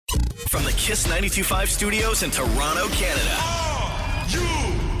From the Kiss 92.5 studios in Toronto, Canada. Are you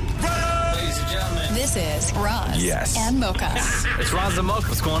ready? Ladies and gentlemen. This is Roz and Mocha. It's Roz and Mocha.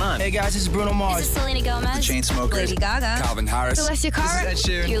 What's going on? Hey guys, this is Bruno Mars. This is Selena Gomez. The Chainsmokers. Lady Gaga. Calvin Harris. Celestia Cara. This is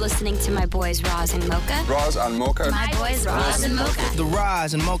Ed Sheeran. You're listening to my boys Roz and Mocha. Roz and Mocha. My boys Roz and Mocha. The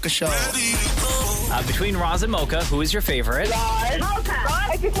Roz and Mocha Show. Between Roz and Mocha, who is your favorite? Mocha.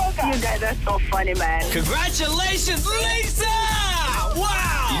 Mocha. You guys are so funny, man. Congratulations, Lisa!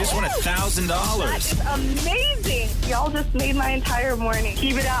 Wow! You just won $1,000. That's amazing. Y'all just made my entire morning.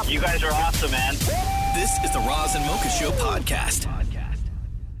 Keep it up. You guys are awesome, man. This is the Roz and Mocha Show podcast.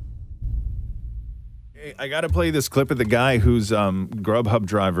 Hey, I got to play this clip of the guy whose Grubhub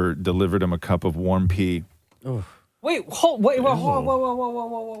driver delivered him a cup of warm pea. Oh. Wait, whoa.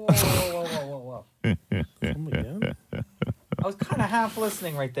 I was kind of half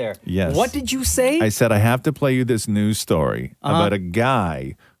listening right there. Yes. What did you say? I said I have to play you this news story about a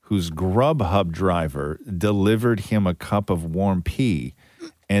guy whose Grubhub driver delivered him a cup of warm pea.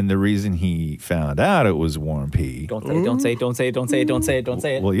 And the reason he found out it was warm pea. Don't say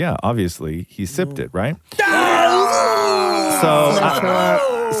it. Well, yeah, obviously he sipped it, right?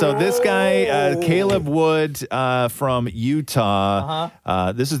 So this guy, Caleb Wood from Utah,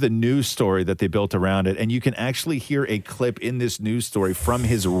 this is the news story that they built around it. And you can actually hear a clip in this news story from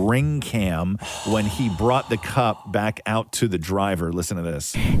his ring cam when he brought the cup back out to the driver. Listen to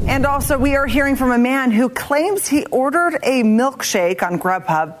this. And also, we are hearing from a man who claims he ordered a milkshake on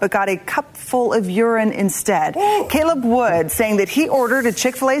Grubhub, but got a cup full of urine instead. Caleb Wood saying that he ordered a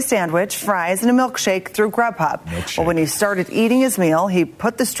Chick-fil-A sandwich, fries, and a milkshake through Grubhub. But when he started eating his meal, he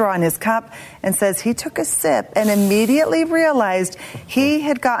put the straw in his cup and says he took a sip and immediately realized he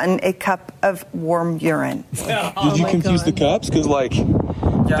had gotten a cup of warm urine. Did you confuse the cups? Because,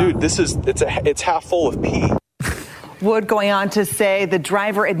 dude, it's half full of pee. Wood going on to say the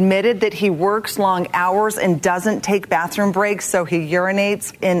driver admitted that he works long hours and doesn't take bathroom breaks, so he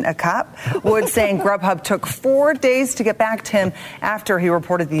urinates in a cup. Wood saying Grubhub took 4 days to get back to him after he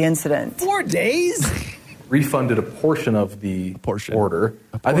reported the incident. 4 days? Refunded a portion of the order.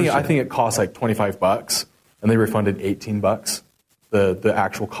 I think it cost like $25, and they refunded $18. The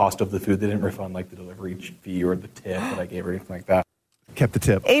actual cost of the food, they didn't refund like the delivery fee or the tip that I gave or anything like that. Kept the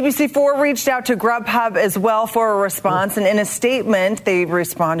tip. ABC4 reached out to Grubhub as well for a response, and in a statement they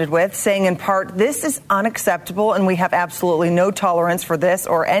responded with saying in part, "This is unacceptable and we have absolutely no tolerance for this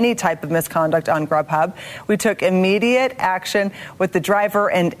or any type of misconduct on Grubhub. We took immediate action with the driver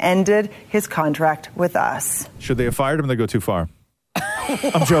and ended his contract with us." Should they have fired him? They go too far.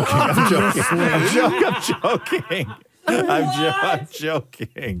 I'm joking. I'm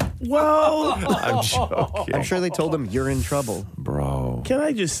joking. Well, I'm joking. I'm sure they told him you're in trouble. Bro. Can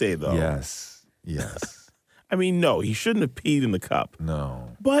I just say, though? Yes. I mean, no, he shouldn't have peed in the cup. No.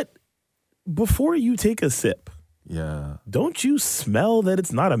 But before you take a sip, don't you smell that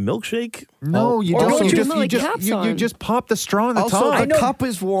it's not a milkshake? No, you don't. You just pop the straw in the top. Also, the cup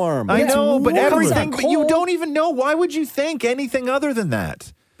is warm. I know, but warm. everything, but you don't even know. Why would you think anything other than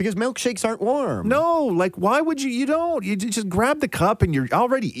that? Because milkshakes aren't warm. No, why would you? You don't. You just grab the cup and you're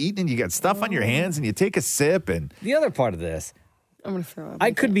already eating and you got stuff on your hands and you take a sip and... The other part of this, I'm going to throw up. I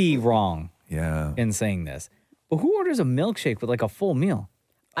could be wrong in saying this, but who orders a milkshake with like a full meal?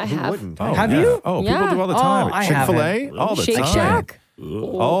 I have. Wouldn't? Have you? Oh, people do all the time. I Chick-fil-A? haven't. All the Shake time. Shack?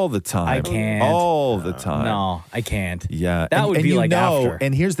 All the time. I can't. All the time. No, I can't. Yeah. That would be like after.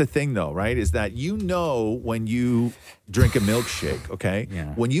 And here's the thing, though, right, is that when you drink a milkshake, okay?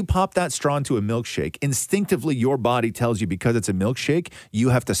 Yeah. When you pop that straw into a milkshake, instinctively your body tells you because it's a milkshake, you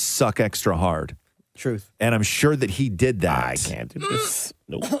have to suck extra hard. Truth. And I'm sure that he did that. I can't do this.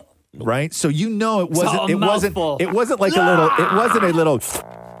 Nope. Right? So it wasn't like a little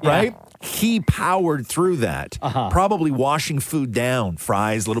right? He powered through that. Probably washing food down,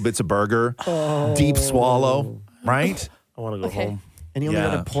 fries, little bits of burger, deep swallow, right? I want to go home. And he only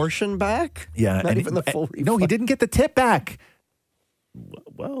got a portion back? Yeah. Not even the full refund. No, he didn't get the tip back.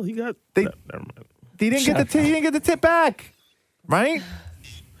 Well, he got... never mind. He didn't get the tip back. Right?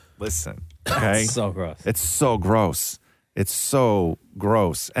 Listen. Okay? It's so gross. It's so gross. It's so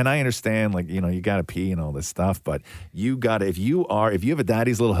gross. And I understand, you got to pee and all this stuff, but you got to, if you have a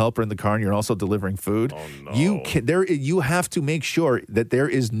daddy's little helper in the car and you're also delivering food, you have to make sure that there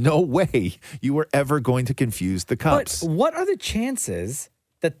is no way you are ever going to confuse the cups. But what are the chances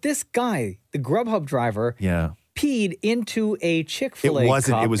that this guy, the Grubhub driver, peed into a Chick-fil-A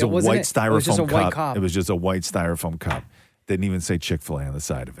cup? It was a white styrofoam cup. cup. It was just a white styrofoam cup. Didn't even say Chick-fil-A on the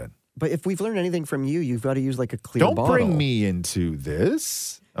side of it. But if we've learned anything from you, you've got to use like a clear bottle. Don't bring me into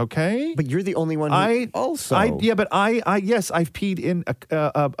this. Okay, but you're the only one. Who I've peed in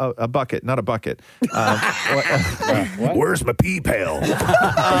a bucket, not a bucket. Where's my pee pail? in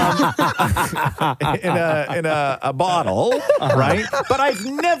a bottle, right? But I've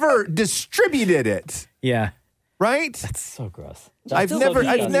never distributed it. Yeah. Right? That's so gross. I've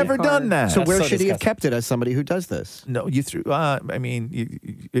never done that. So where should he have kept it as somebody who does this? No, you threw. I mean,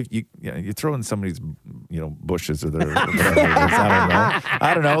 you throw in somebody's, bushes or their. Whatever it is.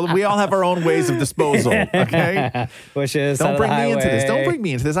 I don't know. We all have our own ways of disposal. Okay. Bushes. Don't bring me into this. Don't highway. bring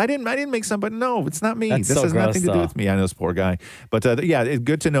me into this. I didn't make somebody. No, it's not me. That's this so has nothing gross, to do though. with me. I know this poor guy. But it's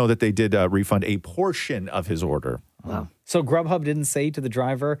good to know that they did refund a portion of his order. Wow. So Grubhub didn't say to the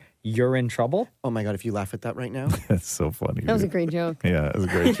driver, "You're in trouble." Oh my God! If you laugh at that right now, that's so funny. That was a great joke. Yeah, it was a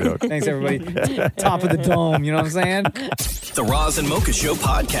great joke. Thanks, everybody. Top of the dome. You know what I'm saying? The Roz and Mocha Show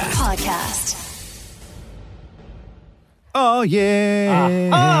podcast. Oh yeah.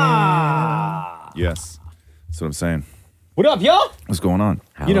 Yes, that's what I'm saying. What up, y'all? What's going on?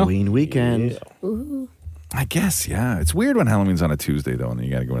 Halloween weekend. Ooh. I guess, yeah. It's weird when Halloween's on a Tuesday, though, and then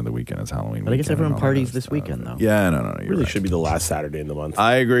you got to go into the weekend. It's Halloween But I guess weekend everyone and all that parties other this stuff. weekend, though. Yeah, no. You're Really right. should be the last Saturday in the month.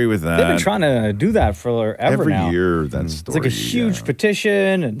 I agree with that. They've been trying to do that for forever Every now. year, that It's story. like a huge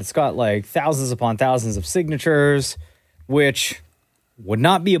petition, and it's got like thousands upon thousands of signatures, which would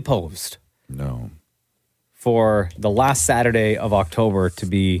not be opposed. No. For the last Saturday of October to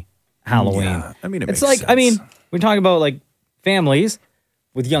be Halloween. Yeah, I mean, it it's makes like, I mean, we're talking about like families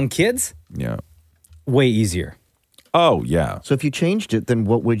with young kids. Yeah. Way easier. Oh, yeah. So if you changed it, then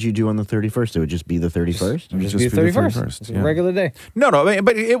what would you do on the 31st? It would just be the 31st? It would just be the 31st. It's a regular day. No,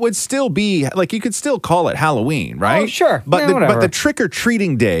 but it would still be like you could still call it Halloween, right? Oh, sure. But Yeah, whatever. the trick or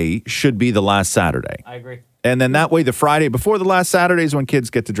treating day should be the last Saturday. I agree. And then that way, the Friday before the last Saturday is when kids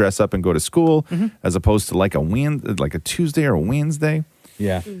get to dress up and go to school, as opposed to like a Tuesday or a Wednesday.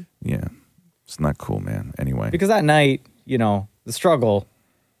 Yeah. Yeah. It's not cool, man. Anyway. Because that night, the struggle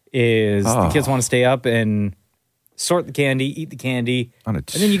is the kids want to stay up and sort the candy, eat the candy. On a and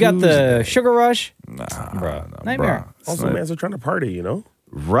then you got the sugar rush. Nightmare. Also, mans are trying to party,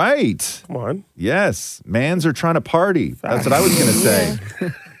 Right. Come on. Yes. Mans are trying to party. That's what I was going to say.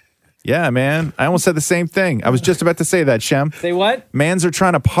 Yeah, man. I almost said the same thing. I was just about to say that, Shem. Say what? Mans are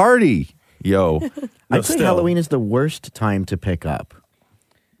trying to party. Yo. I'd say Halloween is the worst time to pick up.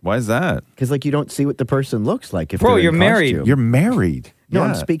 Why is that? Because, you don't see what the person looks like. Bro, they're in you're married. costume. You're married. No, I'm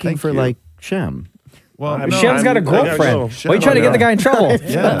Yeah, speaking thank for, you. Shem. Well, But Shem's got a girlfriend. Why are you trying to get the guy in trouble?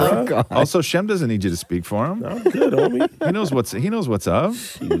 Yeah. Also, Shem doesn't need you to speak for him. I'm good, homie. He knows what's up.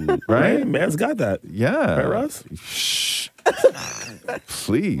 Right? Hey, man's got that. Yeah. Right, Russ? Shh.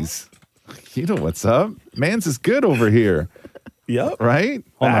 Please. You know what's up. Mans is good over here. Yep. Right?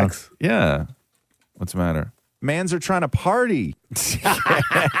 Facts. Yeah. What's the matter? Mans are trying to party.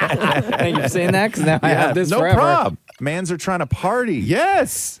 Thank you for saying that, because now I have this no forever. problem. Mans are trying to party.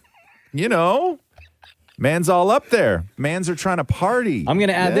 Yes. Man's all up there. Mans are trying to party. I'm going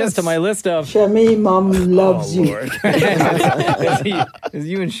to add this to my list of... Shemi, Mom loves you. It's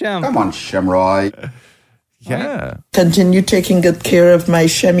you and Shem. Come on, Shemroy. Yeah. Continue taking good care of my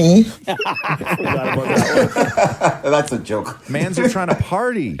Shemi. That's a joke. Mans are trying to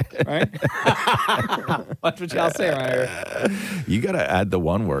party. Right? Watch what y'all say right here. You got to add the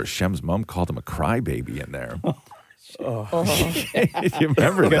one where Shem's mom called him a crybaby in there. You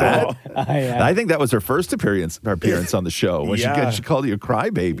remember that? I think that was her first appearance on the show when she called you a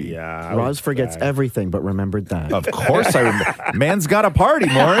crybaby. Yeah. Roz forgets everything, but remembered that. Of course I remember. Man's got a party,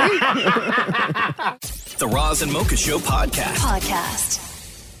 Maurie. The Roz and Mocha Show podcast.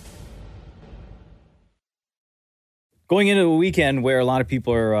 Going into a weekend where a lot of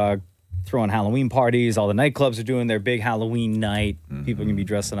people are throwing Halloween parties, all the nightclubs are doing their big Halloween night. People can be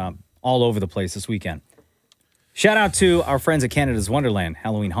dressing up all over the place this weekend. Shout out to our friends at Canada's Wonderland,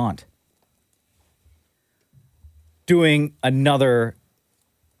 Halloween Haunt. Doing another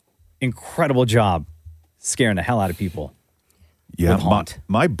incredible job scaring the hell out of people. Yeah, with Haunt.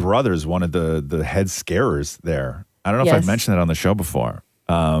 my brother's one of the head scarers there. I don't know if I've mentioned that on the show before,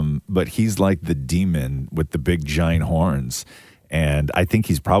 but he's like the demon with the big giant horns. And I think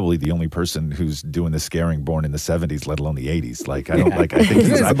he's probably the only person who's doing the scaring born in the 70s, let alone the 80s.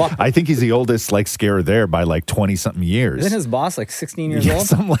 I think he's the oldest scarer there by 20-something years. Isn't his boss 16 years old?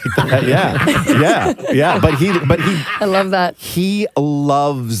 Something like that. Yeah. But he I love that. He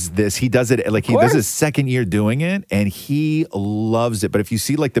loves this. He does it this is his second year doing it, and he loves it. But if you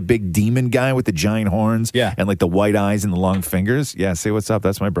see the big demon guy with the giant horns, and the white eyes and the long fingers, say what's up.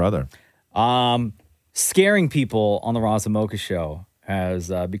 That's my brother. Scaring people on the Roz and Mocha Show has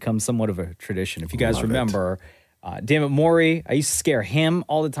become somewhat of a tradition. If you guys remember, Damn it, Maurie. I used to scare him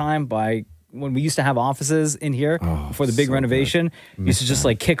all the time by when we used to have offices in here before the big renovation. Used to just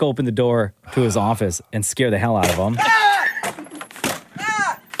like kick open the door to his office and scare the hell out of him.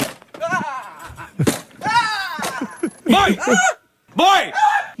 Maurie! Maurie!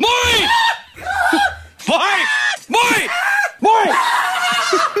 Maurie! Maurie! Maurie! Maurie!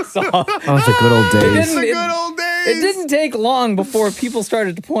 So, it's a good old days. It didn't take long before people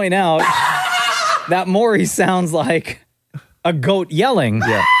started to point out that Maurie sounds like a goat yelling.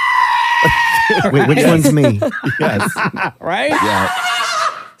 Yeah. Wait, which one's me? Yes. Right? Yeah.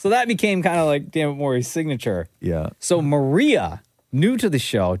 So that became kind of like Damn It, Maurie's signature. Yeah. So Maria, new to the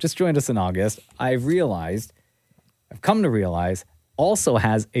show, just joined us in August. I've come to realize, also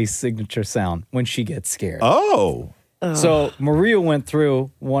has a signature sound when she gets scared. Oh. So Maria went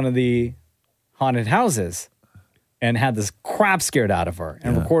through one of the haunted houses and had this crap scared out of her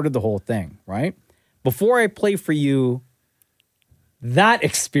and recorded the whole thing, right? Before I play for you that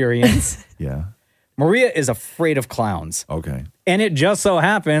experience, Maria is afraid of clowns. Okay. And it just so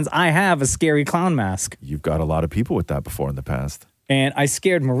happens I have a scary clown mask. You've got a lot of people with that before in the past. And I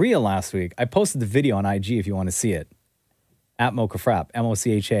scared Maria last week. I posted the video on IG if you want to see it. At Mocha Frap,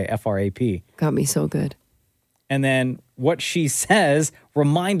 MOCHAFRAP. Got me so good. And then what she says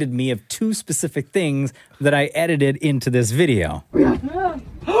reminded me of two specific things that I edited into this video.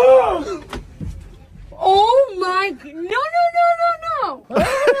 Oh my! No!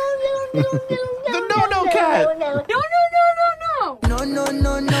 The no cat.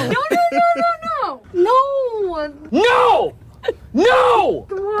 No! No!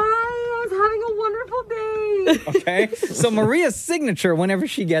 I was having a wonderful day. Okay? So Maria's signature whenever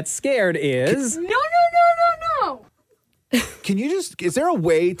she gets scared is... No! Can you is there a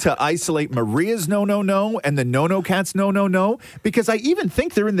way to isolate Maria's no and the no cat's no? Because I even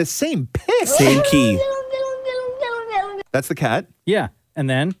think they're in the same pit. Same key. That's the cat? Yeah. And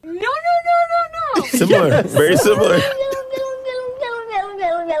then? No! Similar. Very similar.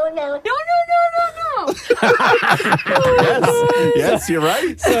 Yes, you're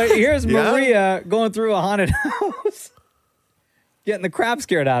right. So here's Maria going through a haunted house, getting the crap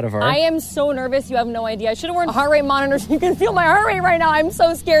scared out of her. I am so nervous. You have no idea. I should have worn a heart rate monitor so you can feel my heart rate right now. I'm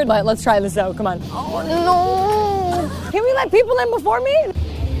so scared. But let's try this out. Come on. Oh no! Can we let people in before me?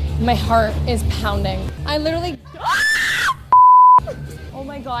 My heart is pounding. I literally. Oh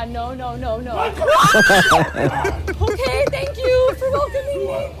my God! No! Okay, thank you for welcoming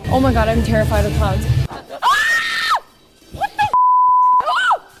me. Oh my God! I'm terrified of clowns. What the?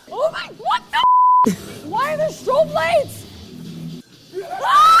 Oh my! What the? Why are there strobe lights? No!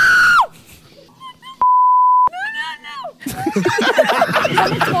 How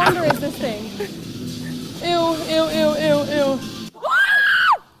much longer is this thing? Ew.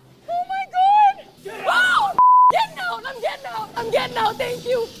 Oh my God! Oh! I'm getting out, thank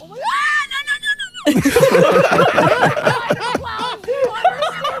you. Oh my God! No! Clowns, do you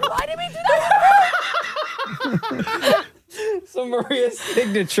understand? Why did we do that? So Maria's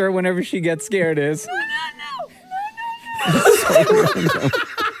signature whenever she gets scared is...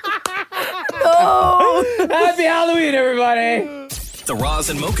 No! Happy Halloween, everybody! The Roz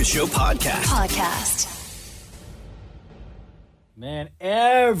and Mocha Show podcast. Man,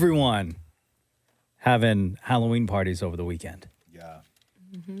 everyone having Halloween parties over the weekend. Yeah.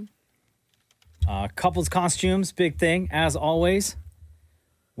 Couples costumes, big thing, as always.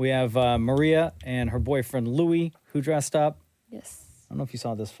 We have Maria and her boyfriend Louis, who dressed up. Yes. I don't know if you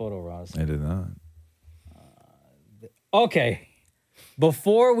saw this photo, Roz. I did not. Okay.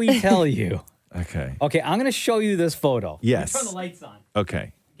 Before we tell you. Okay. Okay, I'm going to show you this photo. Yes. Turn the lights on.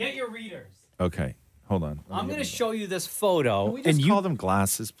 Okay. Get your readers. Okay. Hold on. I'm going to show you this photo. Can we just call them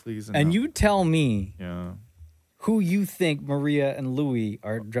glasses, please? And you tell me Yeah. who you think Maria and Louis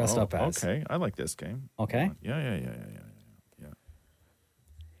are dressed up as. Okay. I like this game. Okay. Yeah.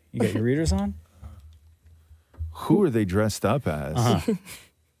 You got your readers on? Who are they dressed up as?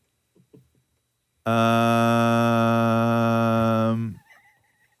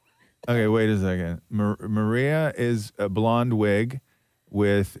 Okay, wait a second. Maria is a blonde wig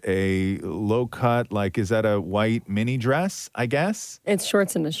with a low cut, like, is that a white mini dress, I guess? It's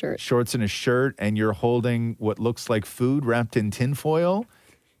shorts and a shirt. Shorts and a shirt, and you're holding what looks like food wrapped in tinfoil.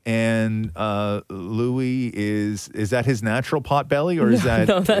 And Louis is that his natural pot belly, or is that?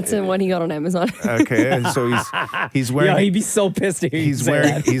 No, that's what he got on Amazon. Okay, and so he's wearing. Yeah, he'd be so pissed if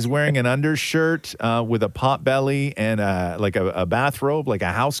he's wearing an undershirt with a pot belly and like a bathrobe, like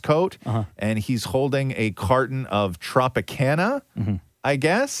a house coat, and he's holding a carton of Tropicana, I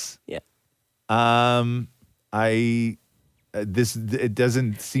guess. Yeah. it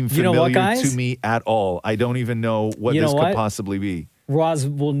doesn't seem You know familiar what, guys? to me at all. I don't even know what You this know could what? possibly be. Roz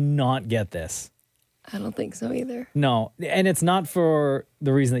will not get this. I don't think so either. No, and it's not for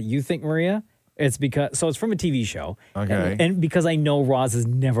the reason that you think, Maria. It's because it's from a TV show. Okay. And because I know Roz has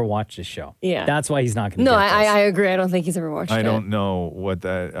never watched this show. Yeah. That's why he's not going to No, get this. I agree. I don't think he's ever watched it. I don't know what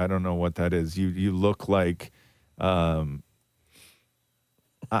that is. You look like I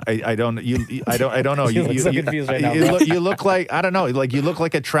don't know. You look so confused right now, bro. You look like, I don't know, like you look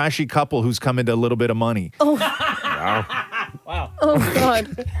like a trashy couple who's come into a little bit of money. Oh. Wow. Oh, God.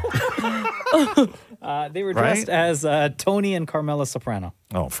 They were dressed as Tony and Carmela Soprano.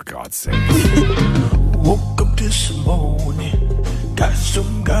 Oh, for God's sake. Woke up this morning, got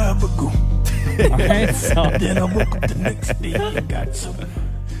some gabagool. All right, so. Then I woke up the next day and got some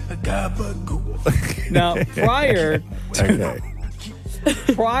gabagool. Now,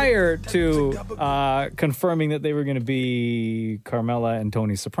 prior to confirming that they were going to be Carmela and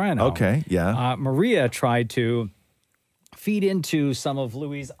Tony Soprano. Okay, yeah. Maria tried to feed into some of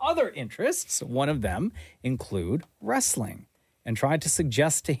Louis' other interests. One of them include wrestling, and tried to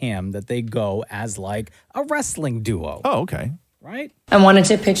suggest to him that they go as like a wrestling duo. Oh, okay. Right? I wanted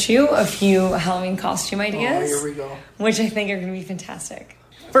to pitch you a few Halloween costume ideas. Here we go. Which I think are going to be fantastic.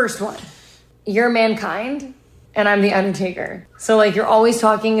 First one, you're Mankind, and I'm the Undertaker. So, like, you're always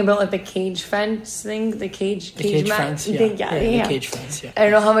talking about, like, the cage fence thing, the cage cage match. fence, You yeah. think, Yeah, the cage fence, yeah. I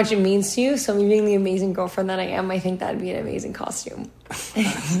don't know how much it means to you, so me being the amazing girlfriend that I am, I think that'd be an amazing costume.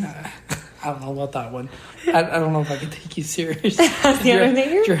 I don't know about that one. I don't know if I can take you serious. As the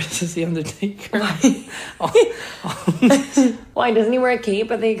Undertaker? Dressed as the Undertaker. Why, doesn't he wear a cape?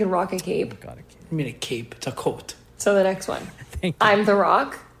 I think he could rock a cape. I mean a cape. It's a coat. So the next one. I'm The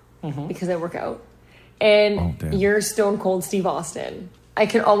Rock, because I work out. And you're Stone Cold Steve Austin. I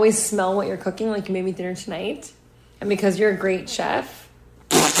can always smell what you're cooking, like you made me dinner tonight. And because you're a great chef,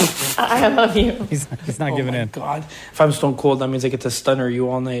 I love you. He's not giving in. God. If I'm Stone Cold, that means I get to stunner you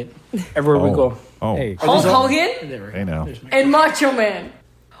all night. Everywhere we go. Oh. Hey. Hulk Hogan Hey, now. and Macho Man.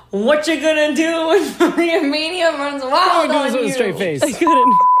 What you gonna do when Maria Mania runs wild Go on, on do this with you? a straight face. I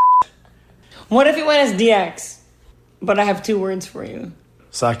couldn't. What if you went as DX? But I have 2 words for you.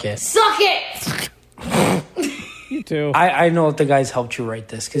 Suck it. Suck it! You too. I know that the guys helped you write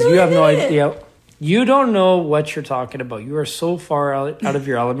this because you have no idea. You don't know what you're talking about. You are so far out of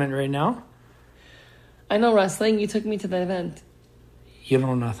your element right now. I know wrestling. You took me to the event. You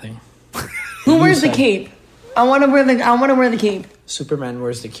know nothing. Who wears the cape? I want to wear the cape. Superman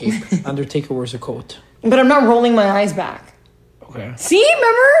wears the cape. Undertaker wears a coat. But I'm not rolling my eyes back. Okay. See,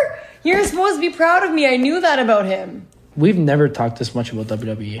 remember? You're supposed to be proud of me. I knew that about him. We've never talked this much about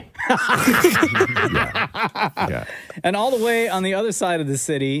WWE. Yeah. And all the way on the other side of the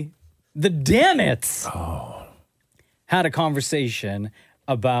city, the Dammits had a conversation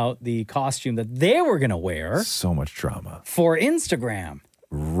about the costume that they were going to wear. So much drama. For Instagram.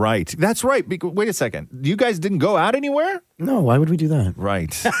 Right. That's right. Wait a second. You guys didn't go out anywhere? No, why would we do that?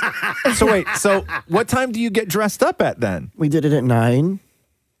 Right. So what time do you get dressed up at then? We did it at 9.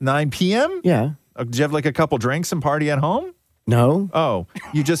 9 p.m.? Yeah. Did you have like a couple drinks and party at home? No. Oh,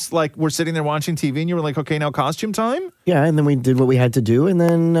 you just like were sitting there watching TV and you were like, okay, now costume time? Yeah, and then we did what we had to do, and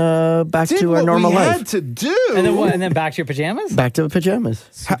then back to our normal life. Had to do. And then what? And then back to your pajamas? Back to pajamas.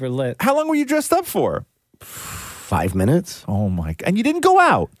 Super lit. How long were you dressed up for? 5 minutes. Oh my God. And you didn't go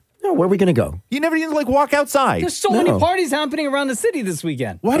out? No, where are we going to go? You never even like walk outside? There's so many parties happening around the city this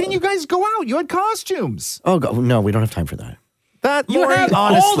weekend. Why didn't you guys go out? You had costumes. Oh, no, we don't have time for that. That, You Maurie, have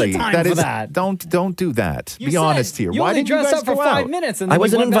all honestly, the time that for is that. Don't do that. You Be said honest here. you Why only did you dressed guys up for go 5 out? minutes. And I then you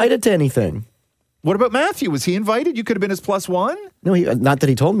wasn't went back- invited to anything. What about Matthew? Was he invited? You could have been his plus one. No, not that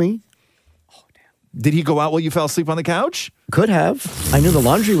he told me. Did he go out while you fell asleep on the couch? Could have. I knew the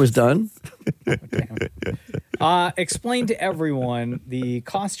laundry was done. Explain to everyone the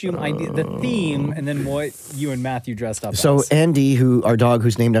costume idea, the theme, and then what you and Matthew dressed up So as. Andy, our dog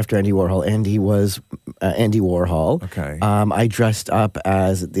who's named after Andy Warhol, Andy was Andy Warhol. Okay. I dressed up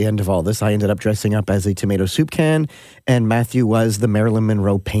as, at the end of all this, I ended up dressing up as a tomato soup can, and Matthew was the Marilyn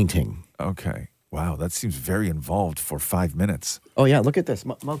Monroe painting. Okay. Wow, that seems very involved for 5 minutes. Oh, yeah, look at this.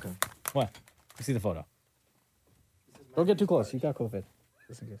 Mocha. What? You see the photo. Don't get too close. You got COVID.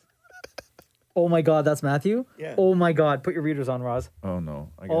 Just in case. Oh my God, that's Matthew? Yeah. Oh my God. Put your readers on, Roz. Oh no.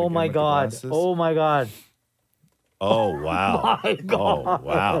 Oh my God. Oh my God. Oh wow. My God. Oh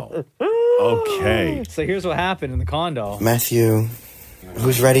wow. Okay. So here's what happened in the condo. Matthew,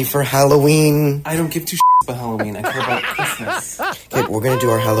 who's ready for Halloween? I don't give two about Halloween. I care about Christmas. Okay, we're going to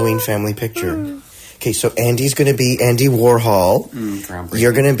do our Halloween family picture. Okay, so Andy's going to be Andy Warhol.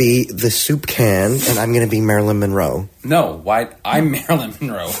 You're going to be the soup can, and I'm going to be Marilyn Monroe. No, why? I'm Marilyn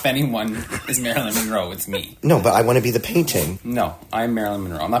Monroe. If anyone is Marilyn Monroe, it's me. No, but I want to be the painting. No, I'm Marilyn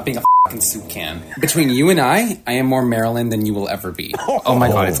Monroe. I'm not being a fucking soup can. Between you and I am more Marilyn than you will ever be. Oh my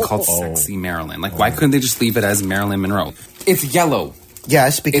God, it's called Sexy Marilyn. Like, why couldn't they just leave it as Marilyn Monroe? It's yellow.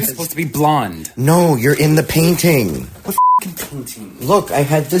 Yes, because... It's supposed to be blonde. No, you're in the painting. What fucking painting? Look, I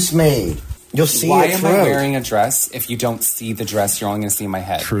had this made. You'll see Why it am throughout. I wearing a dress if you don't see the dress? You're only going to see my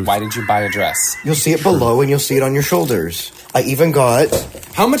head. Why did you buy a dress? You'll see it below and you'll see it on your shoulders. I even got...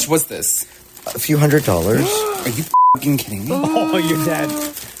 How much was this? A few $100. Are you fucking kidding me? Oh, you're dead.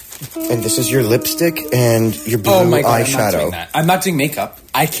 And this is your lipstick and your blue Oh my God, eyeshadow. I'm not doing that. I'm not doing makeup.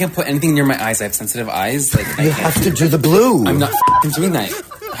 I can't put anything near my eyes. I have sensitive eyes. Like You have to do the blue. I'm not fucking doing that.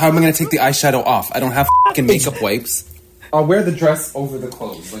 How am I going to take the eyeshadow off? I don't have fucking makeup wipes. I'll wear the dress over the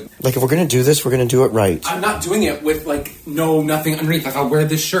clothes. Like, if we're going to do this, we're going to do it right. I'm not doing it with, nothing underneath. Like, I'll wear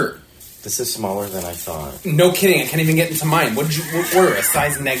this shirt. This is smaller than I thought. No kidding. I can't even get into mine. What did you order? A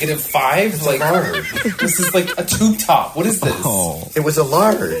size -5? Like, large. This is like a tube top. What is this? Oh. It was a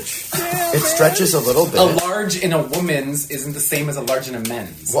large. It stretches a little bit. A large in a woman's isn't the same as a large in a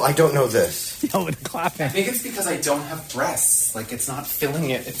men's. Well, I don't know this. Yo, it's clapping. I think it's because I don't have breasts. Like, it's not filling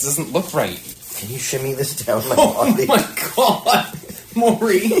it. It doesn't look right. Can you shimmy this down my Oh body? my God.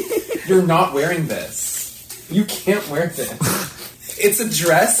 Maurie, you're not wearing this. You can't wear this. It's a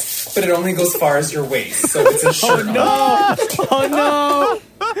dress, but it only goes far as your waist. So it's a shirt. Oh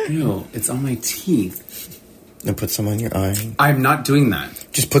no! Ew, it's on my teeth. Then put some on your eye. I'm not doing that.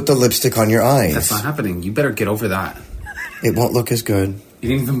 Just put the lipstick on your eyes. That's not happening. You better get over that. It won't look as good. You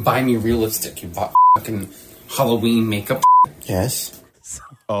didn't even buy me real lipstick. You bought fucking Halloween makeup. Yes.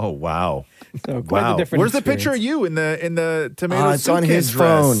 Oh wow. So quite Wow. a different Where's the experience. picture of you in the tomato It's soup on can his dress?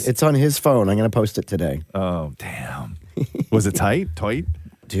 phone. It's on his phone. I'm going to post it today. Oh, damn. Was it tight? Tight?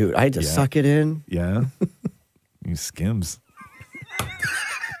 Dude, I had to suck it in. Yeah. You skims. You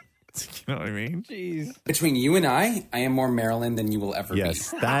know what I mean? Jeez. Between you and I am more Marilyn than you will ever be.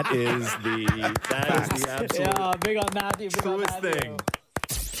 Yes, that is the absolute Yeah, big on Matthew. Big on truest Matthew. thing.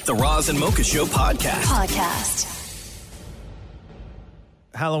 The Roz and Mocha Show podcast.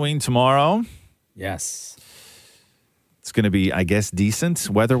 Halloween tomorrow. Yes. It's going to be, I guess, decent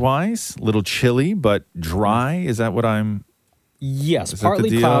weather-wise. A little chilly, but dry. Is that what I'm... Yes, Is that the partly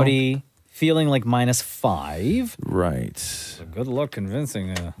deal? cloudy, feeling like -5. Right. So good luck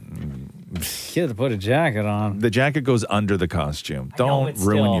convincing a kid to put a jacket on. The jacket goes under the costume. I know, Don't but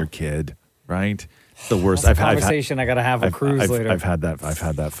ruin still. your kid, right? It's the worst. That's a conversation I got to have with Cruz later. I've had that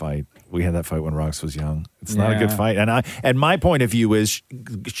fight. We had that fight when Rox was young. It's not a good Yeah. fight. And my point of view is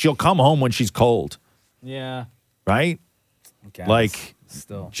she'll come home when she's cold, Yeah. right? Guess. Like,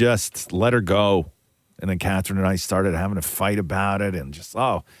 Still. just let her go. And then Catherine and I started having a fight about it and just,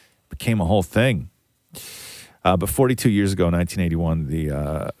 became a whole thing. But 42 years ago, 1981,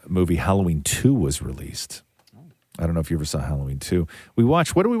 the movie Halloween 2 was released. I don't know if you ever saw Halloween 2. We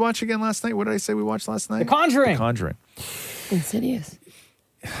watched, what did we watch again last night? What did I say we watched last night? The Conjuring. The Conjuring. Insidious.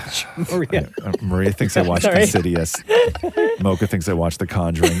 Maria thinks I watched Sorry. Insidious. Mocha thinks I watched The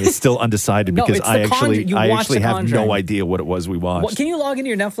Conjuring. It's still undecided No, because it's The I actually, You I watched actually The have Conjuring. no idea what it was we watched. What, can you log into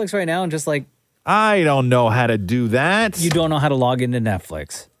your Netflix right now and just like... I don't know how to do that. You don't know how to log into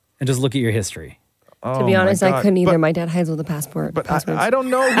Netflix and just look at your history. To be honest, I couldn't either. My dad hides all the passport. But passwords. I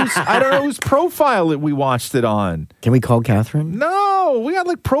don't know whose profile that we watched it on. Can we call Catherine? No, we got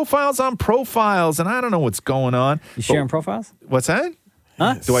like profiles on profiles, and I don't know what's going on. You sharing profiles? What's that?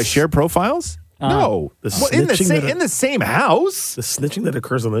 Huh? Do I share profiles? No. The Well, in the snitching in the same house. The snitching that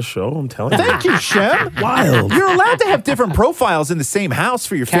occurs on this show, I'm telling you. Thank you, Shem. Wild. You're allowed to have different profiles in the same house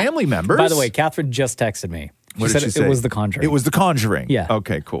for your family members. By the way, Catherine just texted me. What did said she it say? was The Conjuring. It was The Conjuring. Yeah.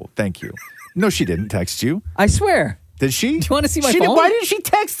 Okay, cool. Thank you. No, she didn't text you. I swear. Did she? Do you want to see my She phone? did, why didn't she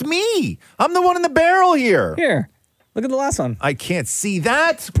text me? I'm the one in the barrel here. Here. Look at the last one. I can't see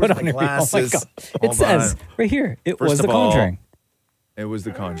that. Put Where's on my your... Oh, my glasses? God. It Hold says on. right here, it First was of The all, Conjuring. It was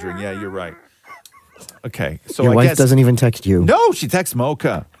The Conjuring. Yeah, you're right. Okay, so Your I wife guess doesn't even text you. No, she texts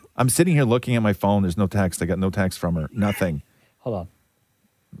Mocha. I'm sitting here looking at my phone. There's no text. I got no text from her. Nothing. Hold on.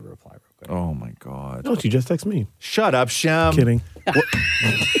 Reply real quick. Oh my God. No, she just texted me. Shut up, Shem. Kidding.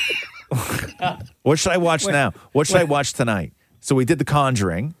 What should I watch now? What should I watch tonight? So we did The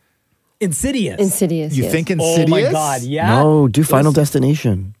Conjuring. Insidious. Insidious. You yes. think Insidious? Oh my God, yeah. No, do Final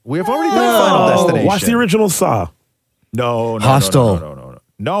Destination. We have already done Final Destination. Watch the original Saw. No, Hostel.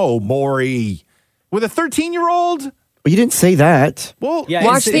 No, Maury. With a 13-year-old? Well, you didn't say that. Well, Yeah,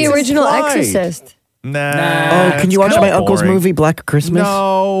 Watch the Insidious. original Implied. Exorcist. Nah. Oh, can you watch my uncle's movie Black Christmas?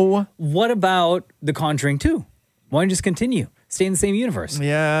 No. What about The Conjuring 2? Why don't you just continue? Stay in the same universe.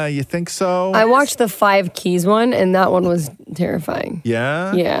 Yeah, you think so? I watched the 5 Keys one, and that one was terrifying.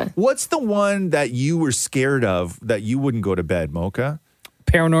 Yeah? Yeah. What's the one that you were scared of that you wouldn't go to bed, Mocha?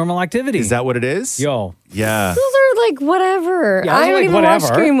 Paranormal Activity. Is that what it is? Yo. Yeah. Those are like whatever. Yeah, I those are don't like even whatever.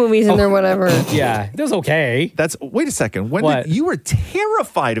 watch scary movies, and Oh. they're whatever. Yeah, that was okay. Wait a second. When What? you were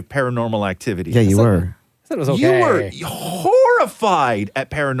terrified of Paranormal Activity. Yeah, you were. I said it was okay. You were horrified at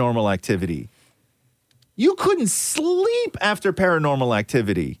Paranormal Activity. You couldn't sleep after Paranormal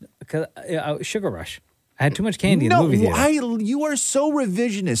Activity. Because Sugar Rush. I had too much candy in the movie theater. You are so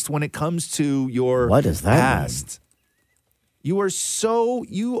revisionist when it comes to your What does that past. You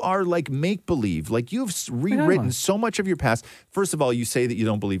are like make-believe. Like you've rewritten so much of your past. First of all, you say that you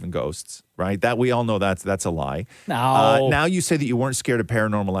don't believe in ghosts, right? That we all know that's a lie. No. Now you say that you weren't scared of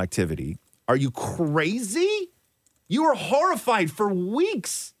Paranormal Activity. Are you crazy? You were horrified for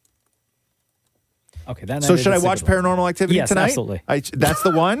weeks. Okay, that So should I watch Paranormal Activity Yes, tonight? absolutely. That's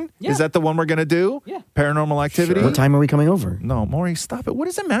the one? Yeah. Is that the one we're going to do? Yeah. Paranormal Activity? What time are we coming over? No, Maury, stop it. What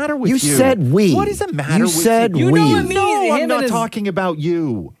does it matter with you? You said we. What does it matter You with said you? we. know what I mean? No, Him I'm and not his- talking about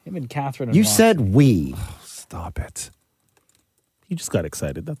you. Him and Catherine. and You Ross. said we. Stop it. You just got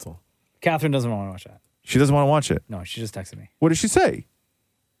excited. That's all. Catherine doesn't want to watch that. She doesn't want to watch it. No, she just texted me. What did she say?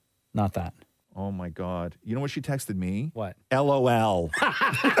 Not that. Oh, my God. You know what she texted me? What? LOL.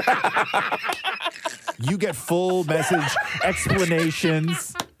 You get full message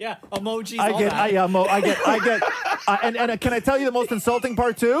explanations. Yeah, emojis. I get, and can I tell you the most insulting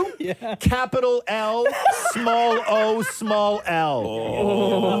part too? Yeah. Capital L, small O, small L.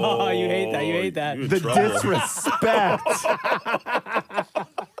 Oh, you hate that. You hate that. The disrespect.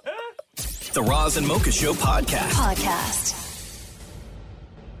 The Roz and Mocha Show podcast.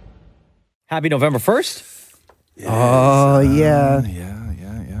 Happy November 1st. Oh, yeah.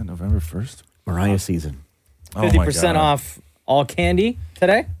 Yeah. November 1st. Mariah season. 50% off all candy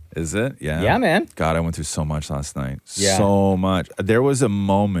today. Is it? Yeah. Yeah, man. God, I went through so much last night. Yeah. So much. There was a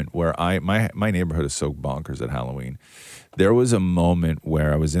moment where my neighborhood is so bonkers at Halloween. There was a moment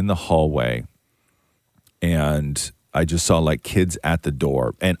where I was in the hallway and I just saw like kids at the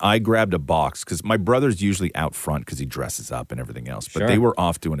door, and I grabbed a box because my brother's usually out front because he dresses up and everything else, but Sure. they were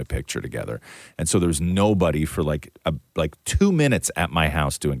off doing a picture together. And so there was nobody for like 2 minutes at my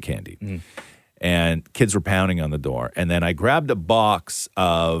house doing candy. And kids were pounding on the door. And then I grabbed a box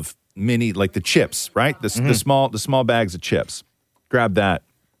of mini, like the chips, right? The small bags of chips. Grab that.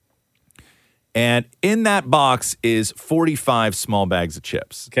 And in that box is 45 small bags of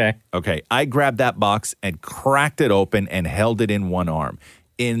chips. Okay. I grabbed that box and cracked it open and held it in one arm.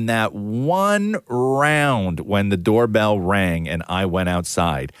 In that one round, when the doorbell rang and I went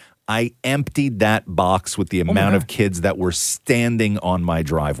outside, I emptied that box with the amount of kids that were standing on my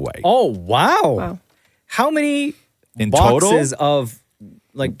driveway. Oh, wow. How many In boxes total? of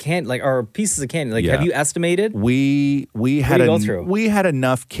like candy, like or pieces of candy? Like, Yeah. have you estimated? We had do you go through? we had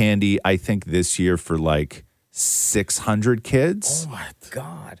enough candy, I think, this year for like 600 kids. Oh my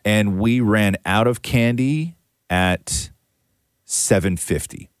God. And we ran out of candy at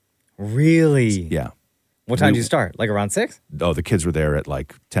 7:50. Really? Yeah. What time did you start? Like around 6? Oh, the kids were there at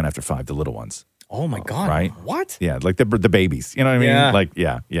like 10 after 5, the little ones. Oh my God. Right? What? Yeah, like the babies. You know what I mean? Yeah. Like,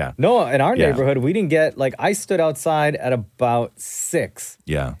 yeah. No, in our Yeah. neighborhood, we didn't get, like, I stood outside at about 6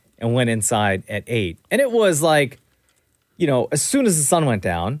 Yeah. and went inside at 8. And it was like, you know, as soon as the sun went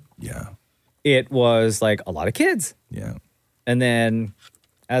down, it was like a lot of kids. Yeah. And then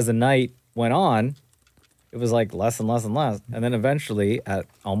as the night went on, it was like less and less and less. And then eventually at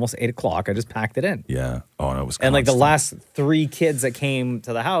almost 8 o'clock, I just packed it in. Yeah. Oh, no, it was And like the constant. last 3 kids that came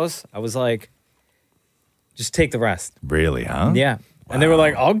to the house, I was like, just take the rest. Really, huh? Yeah. And they were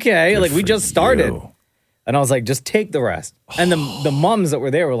like, okay, Good like we for just started. you. And I was like, just take the rest. And the moms that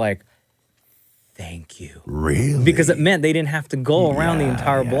were there were like, thank you. Really? Because it meant they didn't have to go around the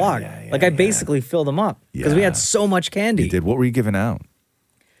entire block. Like I basically filled them up because we had so much candy. You did. What were you giving out?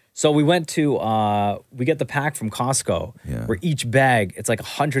 So we went to, we get the pack from Costco where each bag, it's like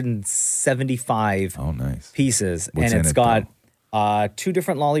 175 pieces. What's and in it's it, got 2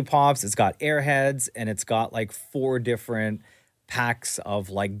 different lollipops. It's got Airheads and it's got like 4 different packs of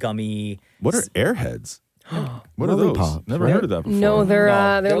like gummy. What are Airheads? What are those? Lollipops, Never right? heard of that before. No,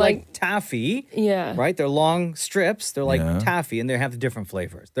 they're like taffy. Yeah. Right? They're long strips. They're like taffy and they have different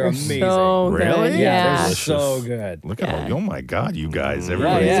flavors. They're amazing. so good. Really? Yeah. Yeah. They're so good. Look at oh my God, you guys.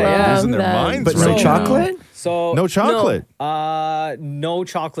 Everybody's yeah. losing their Love minds. But no right now. chocolate? So No chocolate. no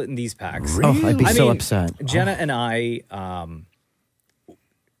chocolate in these packs. Oh, I'd be I so mean, upset. Jenna and I,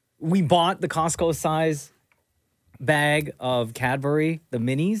 we bought the Costco size bag of Cadbury, the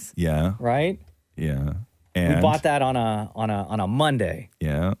minis. Yeah. Right? Yeah. And we bought that on a Monday.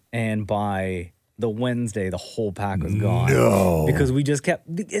 Yeah. And by the Wednesday, the whole pack was gone. No. Because we just kept,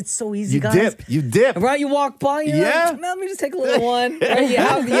 it's so easy, You guys. You dip. Right? You walk by, you're Yeah. like, let me just take a little one. Right? You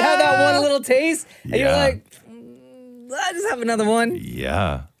have that one little taste, and you're Yeah. like, I just have another one.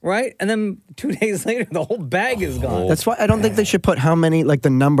 Yeah. Right? And then 2 days later, the whole bag is gone. That's why I don't think they should put how many, like the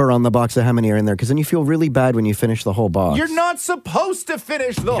number on the box of how many are in there, because then you feel really bad when you finish the whole box. You're not supposed to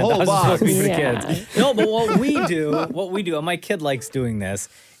finish the That whole was box. supposed to be for the kids. No, but what we do, and my kid likes doing this,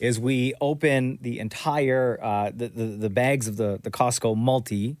 is we open the entire the bags of the Costco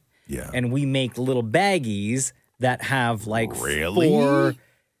multi, and we make little baggies that have like 4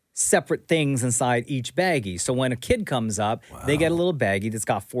 separate things inside each baggie. So when a kid comes up, they get a little baggie that's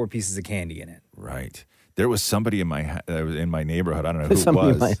got 4 pieces of candy in it. Right. There was somebody in my neighborhood. I don't know who it Somebody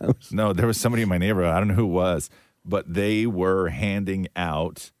in my was. house. No, there was somebody in my neighborhood. I don't know who it was, but they were handing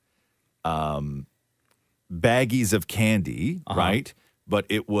out baggies of candy, right? But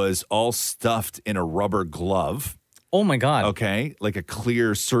it was all stuffed in a rubber glove. Oh my God. Okay. Like a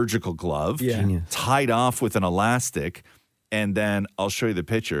clear surgical glove. Yeah. Genius. Tied off with an elastic. And then I'll show you the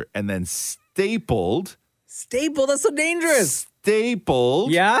picture. And then stapled. Stapled? That's so dangerous.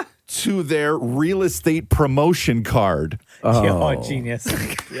 Stapled. Yeah. To their real estate promotion card. Oh, genius.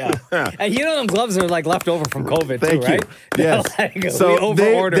 Yeah. And you know them gloves are like left over from COVID Thank too, right? you. Yes. Like, So we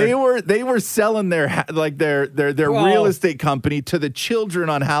they over-ordered. were selling their real estate company to the children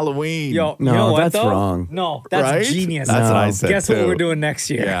on Halloween. Yo, you know what, that's though? wrong. No, that's Right? genius. That's what I said, Guess what too. we're doing next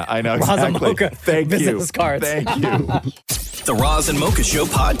year? Yeah, I know Roz and exactly. Mocha Thank you. business cards. Thank you. The Roz and Mocha Show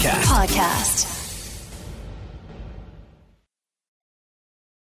podcast.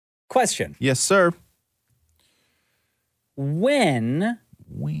 Question. Yes, sir. When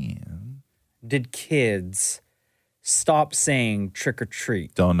did kids stop saying trick or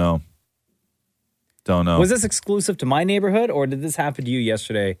treat? Don't know. Was this exclusive to my neighborhood, or did this happen to you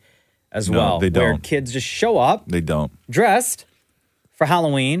yesterday as No, well? they Where don't. kids just show up, They don't. dressed for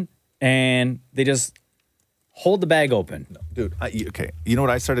Halloween, and they just hold the bag open. Dude, okay. You know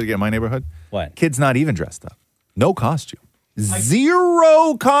what I started to get in my neighborhood? What? Kids not even dressed up. No costume.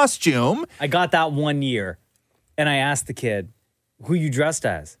 Zero costume. I got that one year, and I asked the kid, who you dressed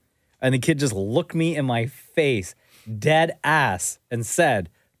as? And the kid just looked me in my face, dead ass, and said,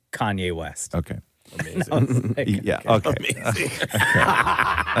 Kanye West. Okay. Amazing. Yeah. Okay. Okay.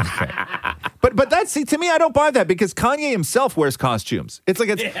 But that's, see, to me, I don't buy that because Kanye himself wears costumes. It's like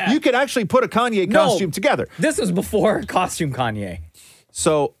you could actually put a Kanye costume together. This was before costume Kanye.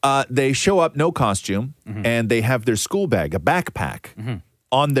 So they show up, no costume, and they have their school bag, a backpack,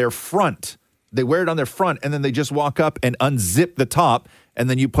 on their front. They wear it on their front, and then they just walk up and unzip the top, and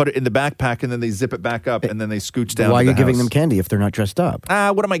then you put it in the backpack, and then they zip it back up, and then they scooch down. Why are to you the giving house. them candy if they're not dressed up?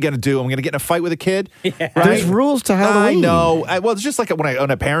 What am I going to do? I'm going to get in a fight with a kid? Right? There's rules to Halloween. I know. Well, it's just like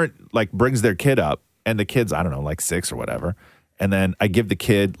when a parent like brings their kid up, and the kid's, I don't know, like 6 or whatever, and then I give the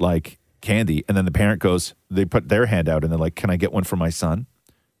kid like candy, and then the parent goes, they put their hand out, and they're like, can I get one for my son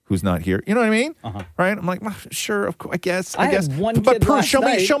who's not here? You know what I mean? Right? I'm like, well, sure, of course, I guess. I had one but kid last show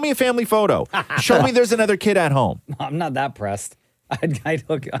night. me a family photo. Show me there's another kid at home. I'm not that pressed. I'd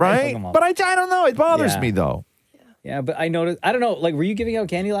hook Right? them up. But I don't know. It bothers Yeah. me though. Yeah, but I noticed, I don't know, like, were you giving out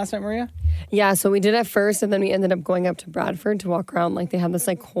candy last night, Maria? Yeah, so we did at first, and then we ended up going up to Bradford to walk around. Like, they had this,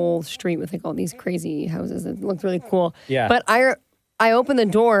 like, whole street with, like, all these crazy houses. It looked really cool. Yeah. But I opened the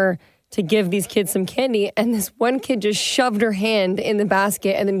door to give these kids some candy, and this one kid just shoved her hand in the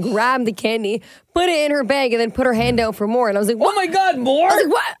basket and then grabbed the candy, put it in her bag, and then put her hand out for more. And I was like, what? Oh my God, more? I was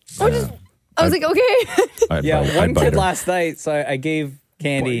like, what? I was like, okay. Yeah, one kid last night, so I gave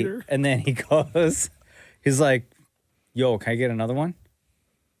candy, and then he's like, yo, can I get another one?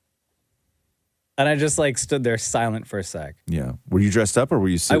 And I just like stood there silent for a sec. Yeah. Were you dressed up or were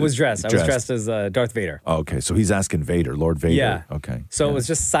you I was dressed. I was dressed as Darth Vader. Oh, okay. So he's asking Vader, Lord Vader. Yeah. Okay. So it was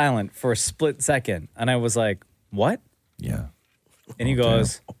just silent for a split second. And I was like, what? Yeah. And he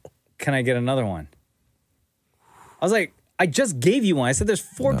goes, can I get another one? I was like, I just gave you one. I said, there's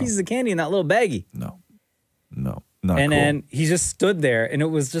 4 pieces of candy in that little baggie. No. Not and cool. then he just stood there, and it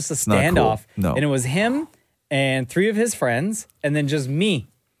was just a not cool. standoff. No. And it was him and 3 of his friends, and then just me.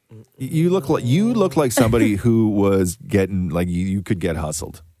 You look like somebody who was getting like you could get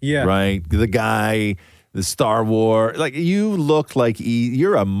hustled. Yeah. Right? The guy, the Star Wars, like you look like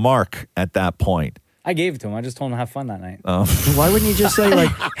you're a mark at that point. I gave it to him. I just told him to have fun that night. Why wouldn't you just say,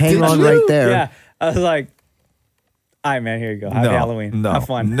 like, hang Did on you? right there? Yeah. I was like, All right, man. Here you go. Happy Halloween. No, Have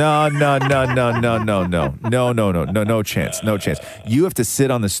fun. No chance. No chance. You have to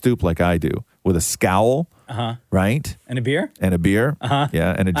sit on the stoop like I do with a scowl, right? And a beer? And a beer. Uh-huh.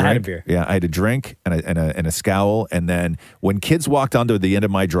 Yeah, and a drink. I had a beer. Yeah, I had a drink and a scowl. And then when kids walked onto the end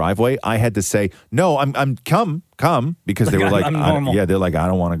of my driveway, I had to say, no, I'm come, because they were like, I'm normal. they're like, I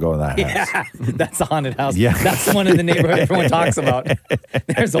don't want to go to that house. Yeah, that's the haunted house. Yeah. That's the one in the neighborhood everyone talks about.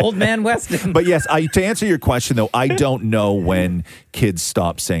 There's Old Man Weston. But yes, to answer your question though, I don't know when kids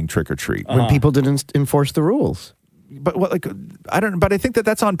stop saying trick or treat. When people didn't enforce the rules. But I don't. But I think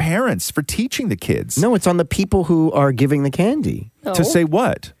that's on parents for teaching the kids. No, it's on the people who are giving the candy. No. To say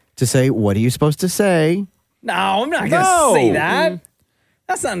what? To say, what are you supposed to say? No, I'm not going to say that.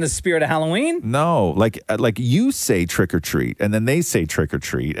 That's not in the spirit of Halloween. No, like you say trick or treat, and then they say trick or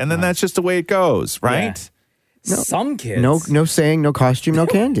treat, and then that's just the way it goes, right? Yeah. Some kids. No saying, no costume, no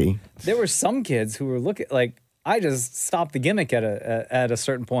candy. There were some kids who were looking like I just stopped the gimmick at a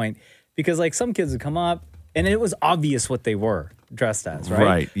certain point because like some kids would come up and it was obvious what they were dressed as, right?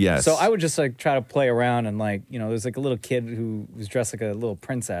 Right. Yes. So I would just like try to play around and like there's like a little kid who was dressed like a little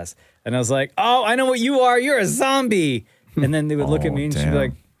princess, and I was like, oh, I know what you are. You're a zombie. And then they would look at me and she'd be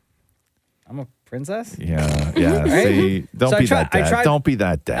like, I'm a princess? Yeah. Right? See, don't be that dad. Don't be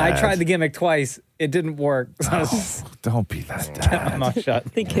that dad. I tried the gimmick twice. It didn't work. Don't be that dad. Kept my mouth shut.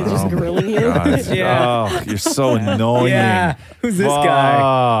 The kid's just grilling you. Yeah. Oh, you're so annoying. Yeah. Who's this guy?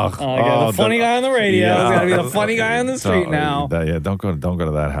 I got the funny guy on the radio. Yeah. It's got to be the funny guy on the street now. Don't go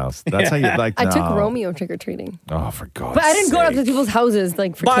to that house. That's how you like. I took Romeo trick-or-treating. Oh, for God's But I didn't go out sake. to people's houses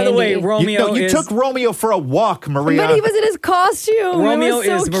like for By candy. the way, Romeo you took Romeo for a walk, Maria. But he was in his costume. Romeo It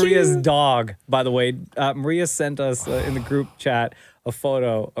was is so Maria's cute. dog, by the way. Maria sent us in the group chat a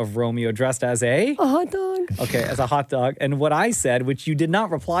photo of Romeo dressed as a hot dog. Okay, as a hot dog. And what I said, which you did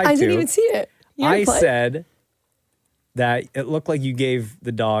not reply to. I didn't even see it. You I replied? said that it looked like you gave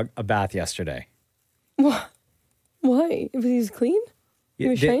the dog a bath yesterday. Why? Was he clean? He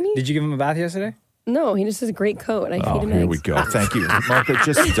was shiny? Did you give him a bath yesterday? No, he just has a great coat. I feed him Here eggs. we go. Thank you, Marco.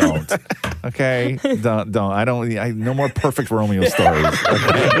 Just don't. Okay, don't. I no more perfect Romeo stories.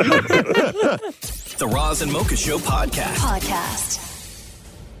 Okay? The Roz and Mocha Show podcast.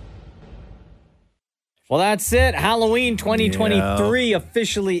 Well, that's it. Halloween 2023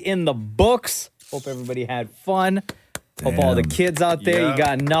 officially in the books. Hope everybody had fun. Hope all the kids out there, you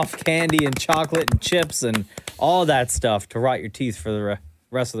got enough candy and chocolate and chips and all that stuff to rot your teeth for the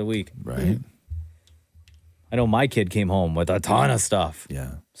rest of the week. Right. I know my kid came home with a ton of stuff.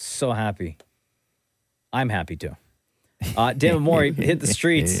 Yeah. So happy. I'm happy too. David Maury hit the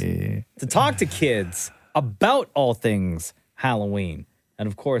streets to talk to kids about all things Halloween. And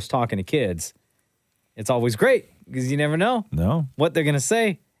of course, talking to kids, it's always great because you never know what they're going to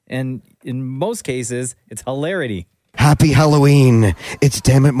say. And in most cases, it's hilarity. Happy Halloween. It's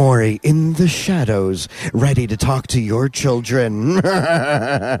Dammit Maury in the shadows, ready to talk to your children.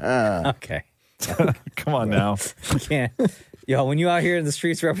 Okay. Come on now. You can't. Yo, when you out here in the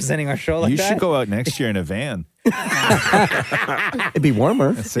streets representing our show like You that. should go out next year in a van. It'd be warmer.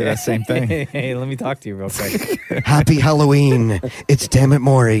 I'd say that same thing. Hey, let me talk to you real quick. Happy Halloween. It's Dammit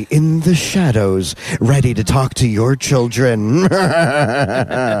Maury in the shadows, ready to talk to your children.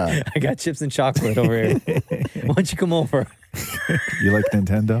 I got chips and chocolate over here. Why don't you come over? You like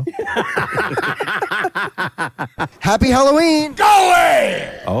Nintendo? Happy Halloween. Go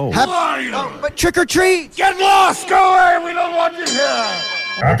away! Oh. But trick or treat. Get lost! Go away! We don't want you here!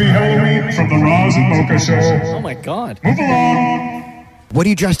 Happy Halloween from the Roz and Mocha Show. Oh my God. Move along. What are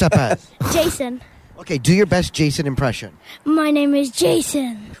you dressed up as? Jason. Okay, do your best Jason impression. My name is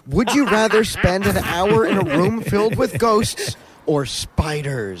Jason. Would you rather spend an hour in a room filled with ghosts or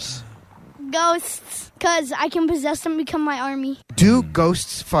spiders? Ghosts, because I can possess them and become my army. Do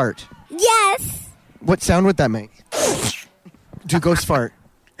ghosts fart? Yes. What sound would that make? Do ghosts fart?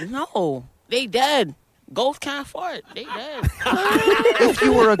 No, they dead. Ghosts can't fart. They dead. If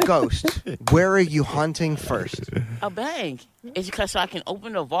you were a ghost, where are you hunting first? A bank. It's because so I can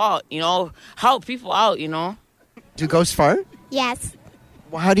open the vault, help people out, Do ghosts fart? Yes.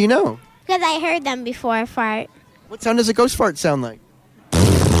 Well, how do you know? Because I heard them before I fart. What sound does a ghost fart sound like?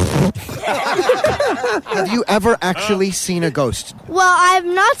 Have you ever actually seen a ghost? Well, I've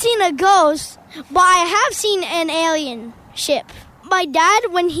not seen a ghost, but I have seen an alien ship. My dad,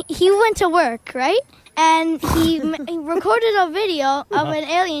 when he went to work, right? And he recorded a video of an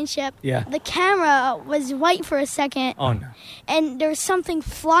alien ship. Yeah. The camera was white for a second. Oh, no. And there was something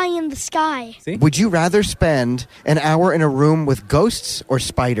flying in the sky. See? Would you rather spend an hour in a room with ghosts or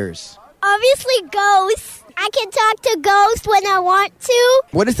spiders? Obviously ghosts. I can talk to ghosts when I want to.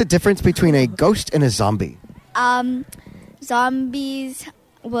 What is the difference between a ghost and a zombie? zombies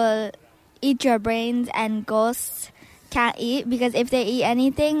will eat your brains and ghosts can't eat because if they eat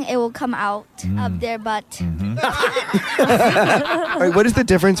anything, it will come out of their butt. All right, what is the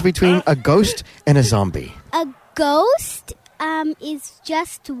difference between a ghost and a zombie? A ghost is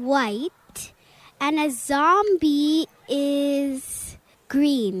just white, and a zombie is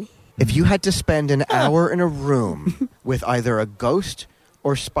green. If you had to spend an hour in a room with either a ghost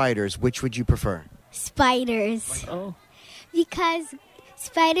or spiders, which would you prefer? Spiders. Oh. Because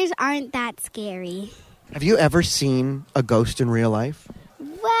spiders aren't that scary. Have you ever seen a ghost in real life?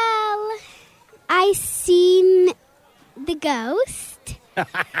 Well, I seen the ghost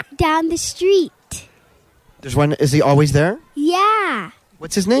down the street. There's one. Is he always there? Yeah.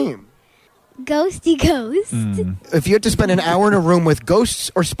 What's his name? Ghosty Ghost. If you had to spend an hour in a room with ghosts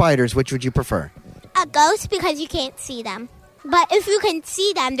or spiders, which would you prefer? A ghost because you can't see them. But if you can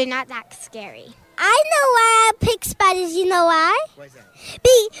see them, they're not that scary. I know why I pick spiders. You know why? Why is that?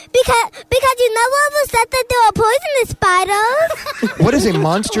 Because you know what was said that they were poisonous spiders. What is a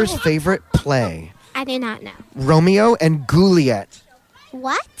monster's favorite play? I do not know. Romeo and Juliet.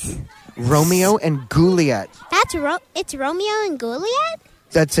 What? Romeo and Juliet. It's Romeo and Juliet?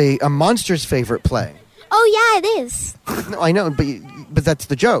 That's a monster's favorite play. Oh, yeah, it is. No, I know, but that's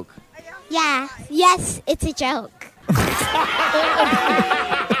the joke. Yeah. Yes, it's a joke.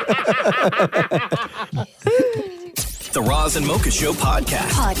 The Roz and Mocha Show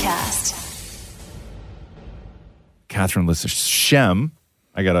podcast. Catherine, listen, Shem,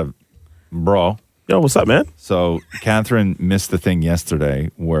 I got a bro. Yo, what's up, man? So Catherine missed the thing yesterday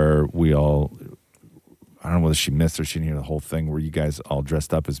where we all, I don't know whether she missed or she didn't hear the whole thing where you guys all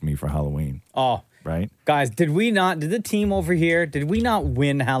dressed up as me for Halloween. Oh. Right? Guys, did the team over here, did we not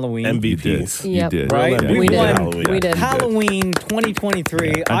win Halloween? MVPs. You did. Right? Yeah, We won Halloween. we did. Halloween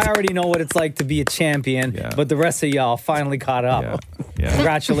 2023. I already know what it's like to be a champion, but the rest of y'all finally caught up. Yeah.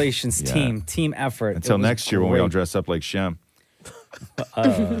 Congratulations, Yeah. team. Team effort. Until It was next year when we all great. dress up like Shem.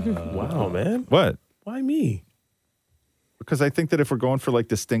 Wow, man. What? Why me? Because I think that if we're going for like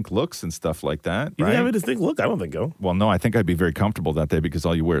distinct looks and stuff like that, You right? have a distinct look? I don't think so. Well, no, I think I'd be very comfortable that day because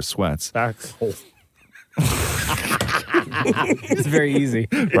all you wear is sweats. Facts. It's very easy.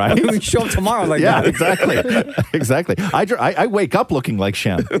 Right? We can show up tomorrow like Yeah, that. exactly. Exactly. I wake up looking like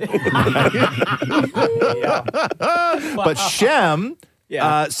Shem. But Shem,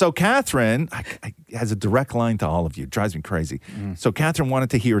 so Catherine has a direct line to all of you. It drives me crazy. So Catherine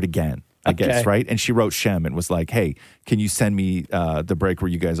wanted to hear it again, I guess, right? And she wrote Shem and was like, hey, can you send me the break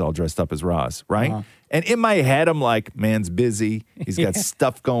where you guys all dressed up as Roz, right? And in my head, I'm like, man's busy. He's got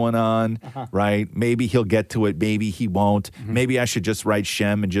stuff going on, right? Maybe he'll get to it. Maybe he won't. Maybe I should just write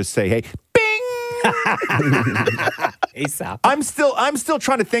Shem and just say, hey, ASAP. I'm still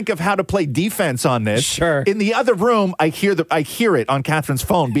trying to think of how to play defense on this. Sure. In the other room, I hear it on Catherine's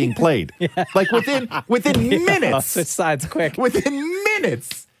phone being played. Like within minutes. Switch sides quick. Within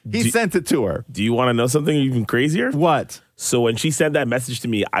minutes, he sent it to her. Do you want to know something even crazier? What? So when she sent that message to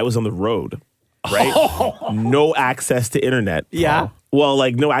me, I was on the road, right? No access to internet. Yeah. Well,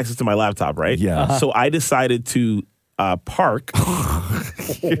 like no access to my laptop, right? Yeah. So I decided to park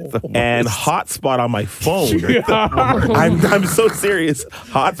and hotspot on my phone. I'm so serious.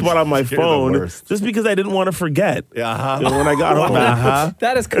 Hotspot on my phone just because I didn't want to forget. You know, when I got home.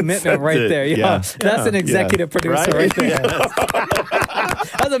 That is commitment right there. Yeah. That's an executive producer right there.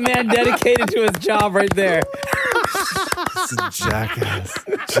 That's a man dedicated to his job right there. Jackass.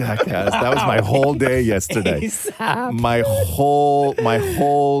 That was my whole day yesterday. ASAP. My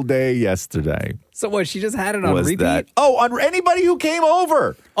whole day yesterday. So what? She just had it on was repeat. that? Oh, on anybody who came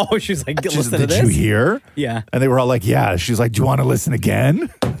over. Oh, she's like, She's listen like, to this. did you hear? Yeah. And they were all like, yeah. She's like, do you want to listen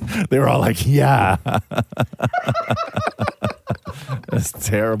again? They were all like, yeah. That's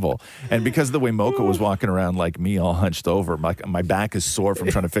terrible. And because of the way Mocha was walking around like me, all hunched over, my back is sore from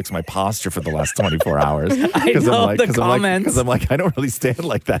trying to fix my posture for the last 24 hours. I know the comments. Because I'm like, I don't really stand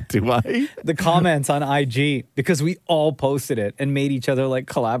like that, do I? The comments on IG, because we all posted it and made each other like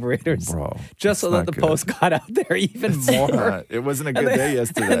collaborators. Bro. Just so that the post got out there even more. It wasn't a good day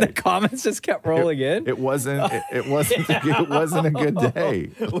yesterday. And the comments just kept rolling in. It wasn't a good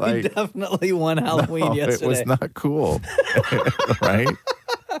day. We definitely won Halloween yesterday. It was not cool. Right?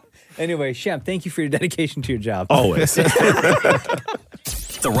 Anyway, Shem, thank you for your dedication to your job. Always.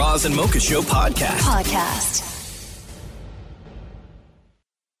 The Roz and Mocha Show podcast.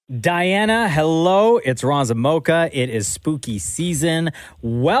 Diana, hello. It's Roz and Mocha. It is spooky season.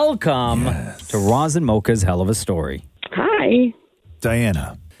 Welcome to Roz and Mocha's Hell of a Story. Hi.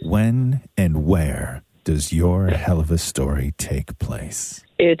 Diana, when and where does your hell of a story take place?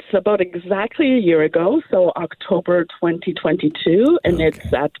 It's about exactly a year ago, so October 2022, and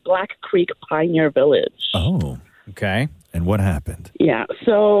it's at Black Creek Pioneer Village. Oh. Okay. And what happened? Yeah,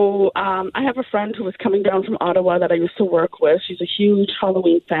 so I have a friend who was coming down from Ottawa that I used to work with. She's a huge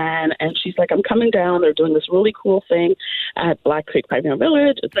Halloween fan, and she's like, I'm coming down. They're doing this really cool thing at Black Creek Pioneer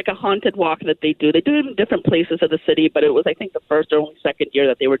Village. It's like a haunted walk that they do. They do it in different places of the city, but it was, I think, the first or only second year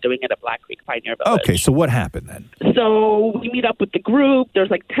that they were doing it at Black Creek Pioneer Village. Okay, so what happened then? So we meet up with the group. There's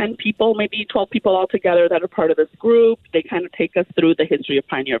like 10 people, maybe 12 people all together that are part of this group. They kind of take us through the history of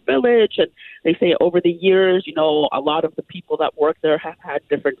Pioneer Village, and they say over the years, you know, a lot of the people that work there have had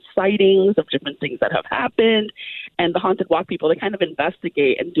different sightings of different things that have happened. And the haunted walk people, they kind of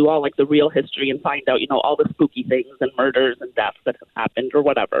investigate and do all like the real history and find out, you know, all the spooky things and murders and deaths that have happened or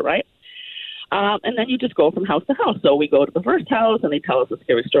whatever, right? And then you just go from house to house. So we go to the first house and they tell us a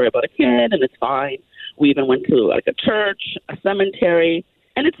scary story about a kid, and it's fine. We even went to like a church, a cemetery,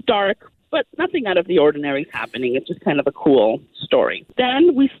 and it's dark, but nothing out of the ordinary is happening. It's just kind of a cool story.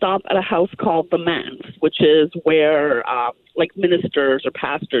 Then we stop at a house called The Manse, which is where like ministers or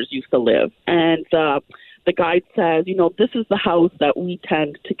pastors used to live. And the guide says, you know, this is the house that we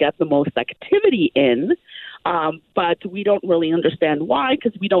tend to get the most activity in, but we don't really understand why,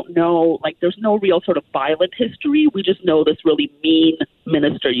 because we don't know, like, there's no real sort of violent history. We just know this really mean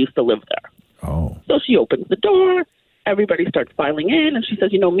minister used to live there. Oh. So she opens the door. Everybody starts filing in, and she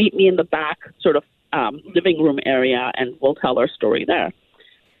says, you know, meet me in the back sort of living room area, and we'll tell our story there.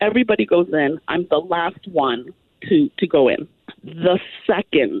 Everybody goes in. I'm the last one to go in. The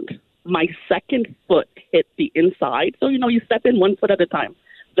second my second foot hit the inside, so, you know, you step in 1 foot at a time.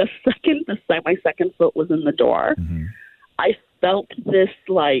 The second my second foot was in the door, I felt this,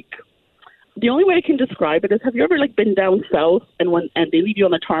 like, the only way I can describe it is, have you ever, like, been down south and they leave you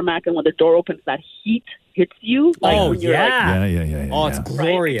on the tarmac, and when the door opens, that heat hits you? Like, Oh, when you're, yeah. like, Yeah. Oh, it's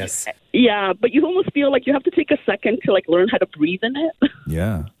glorious. yeah, but you almost feel like you have to take a second to, like, learn how to breathe in it.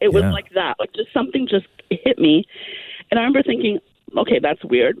 Yeah. It was like that. Like, just something just hit me. And I remember thinking, okay, that's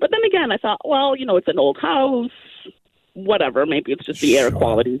weird. But then again, I thought, well, you know, it's an old house. Whatever. Maybe it's just the air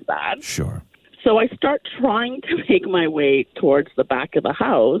quality is bad. Sure. So I start trying to make my way towards the back of the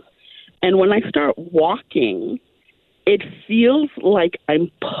house. And when I start walking, it feels like I'm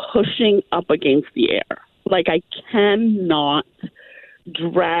pushing up against the air. Like I cannot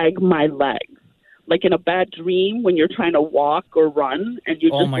drag my legs. Like in a bad dream when you're trying to walk or run and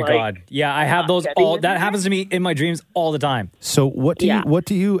you're Oh my God. Yeah, I have those all. That happens to me in my dreams all the time. So what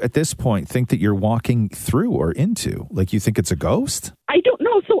do you at this point think that you're walking through or into? Like, you think it's a ghost? I don't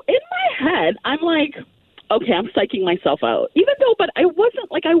know. So in my head, I'm like, okay, I'm psyching myself out. Even though, but I wasn't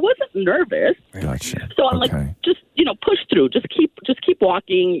nervous. Gotcha. So I'm like, just, you know, push through. Just keep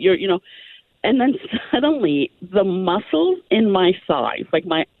walking. And then suddenly the muscles in my thighs, like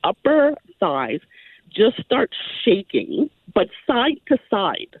my upper thighs, just start shaking, but side to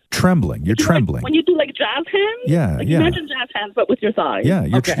side. Trembling. You're trembling. Like when you do like jazz hands? Yeah, like yeah. Imagine jazz hands, but with your thighs. Yeah,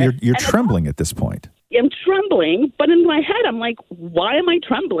 you're trembling at this point. I'm trembling, but in my head, I'm like, why am I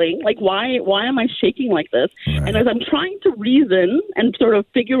trembling? Like, why am I shaking like this? Right. And as I'm trying to reason and sort of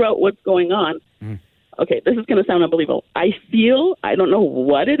figure out what's going on, okay, this is going to sound unbelievable. I don't know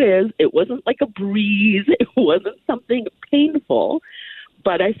what it is. It wasn't like a breeze. It wasn't something painful,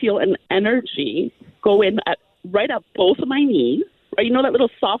 but I feel an energy go in right up both of my knees. Right, you know that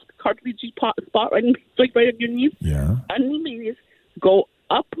little soft cartilagey spot right on your knees? Yeah. On my knees, go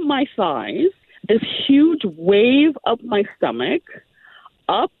up my thighs, this huge wave up my stomach,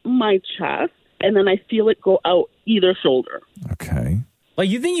 up my chest, and then I feel it go out either shoulder. Okay. Like,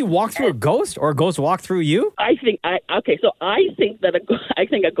 you think you walked through a ghost, or a ghost walked through you? I think that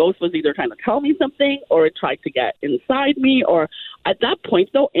a ghost was either trying to tell me something, or it tried to get inside me, or at that point,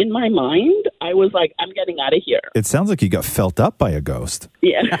 though, in my mind, I was like, I'm getting out of here. It sounds like you got felt up by a ghost.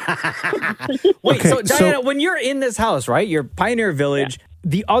 Yeah. Wait, Okay, so Diana, when you're in this house, right, your Pioneer Village,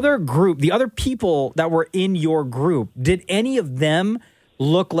 the other people that were in your group, did any of them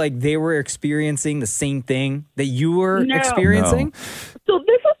look like they were experiencing the same thing that you were experiencing? So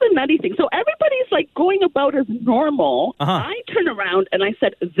this is the nutty thing. So everybody's like going about as normal. I turn around and I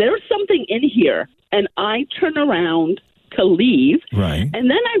said, there's something in here. And I turn around to leave. Right. And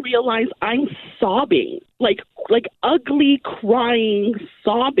then I realize I'm sobbing, like ugly, crying,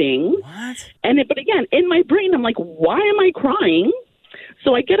 sobbing. What? But again, in my brain, I'm like, why am I crying?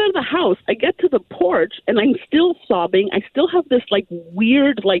 So I get out of the house, I get to the porch, and I'm still sobbing. I still have this, like,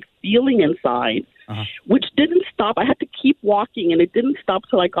 weird, like, feeling inside, which didn't stop. I had to keep walking, and it didn't stop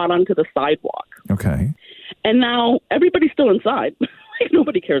till I got onto the sidewalk. Okay. And now everybody's still inside. like,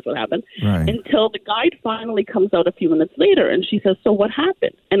 nobody cares what happened. Right. Until the guide finally comes out a few minutes later, and she says, so what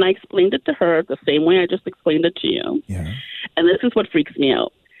happened? And I explained it to her the same way I just explained it to you. Yeah. And this is what freaks me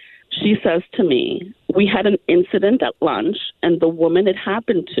out. She says to me, we had an incident at lunch, and the woman it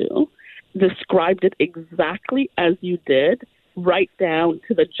happened to described it exactly as you did, right down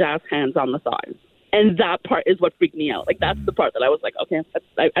to the jazz hands on the thighs. And that part is what freaked me out. Like, that's the part that I was like, okay,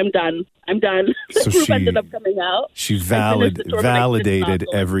 I'm done. So The proof she- ended up coming out. She I finished the tour, but I did not validated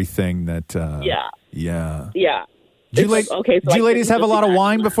go. everything that. Yeah. Yeah. Yeah. Did you, It's like, okay, so did you I ladies couldn't have a lot of just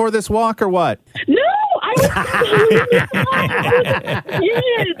wine before this walk or what? No, I was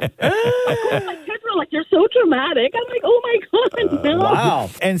kids. My kids were like, you're so dramatic. I'm like, oh my God, no. Wow.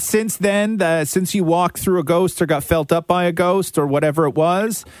 And since then, since you walked through a ghost or got felt up by a ghost or whatever it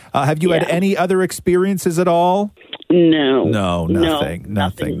was, have you had any other experiences at all? No. No, nothing.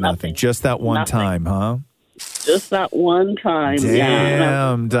 Just that one time, huh? Just that one time. Yeah.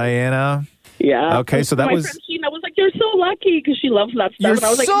 Damn, Diana. Yeah. Okay, so that my was. friend Sheena was like, "You're so lucky," because she loves that stuff. You're and I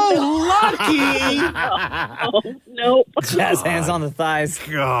was like, so lucky. No. Jazz hands on the thighs.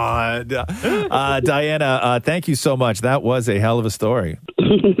 God. Diana, thank you so much. That was a hell of a story.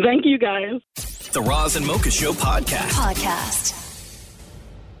 Thank you, guys. The Roz and Mocha Show podcast.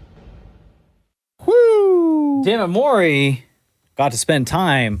 Woo! Damn it, Maury got to spend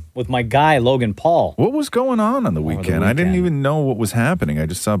time with my guy, Logan Paul. What was going on the weekend? I didn't even know what was happening. I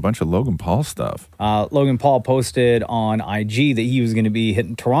just saw a bunch of Logan Paul stuff. Logan Paul posted on IG that he was going to be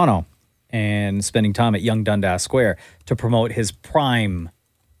hitting Toronto and spending time at Yonge Dundas Square to promote his Prime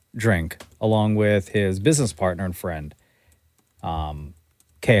drink, along with his business partner and friend,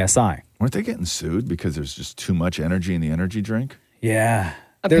 KSI. Weren't they getting sued because there's just too much energy in the energy drink? Yeah.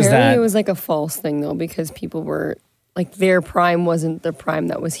 There's Apparently that. it was like a false thing though, because people were like, their Prime wasn't the Prime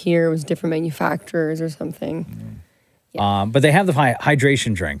that was here. It was different manufacturers or something. But they have the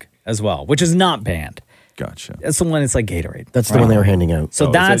hydration drink as well, which is not banned. Gotcha. That's the one. It's like Gatorade. That's the one they were handing out. So Oh,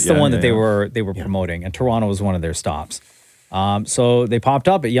 is that's it? the Yeah, one yeah, that yeah. they were promoting, and Toronto was one of their stops. So they popped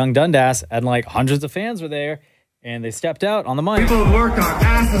up at Yonge Dundas, and like hundreds of fans were there, and they stepped out on the mic. People have worked our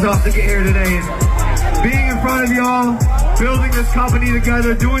asses off to get here today. And being in front of y'all, building this company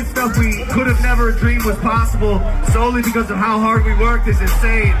together, doing stuff we could have never dreamed was possible solely because of how hard we worked is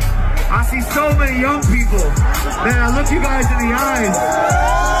insane. I see so many young people. Man, I look you guys in the eyes.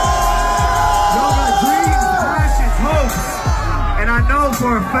 Y'all got dreams, passions, hopes. And I know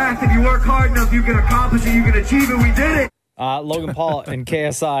for a fact if you work hard enough, you can accomplish it, you can achieve it. We did it. Logan Paul and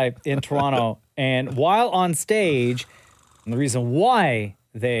KSI in Toronto. And while on stage, and the reason why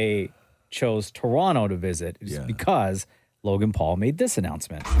they chose Toronto to visit is because Logan Paul made this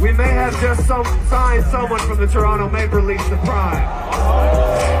announcement. We may have just signed someone from the Toronto Maple Leafs to Prime.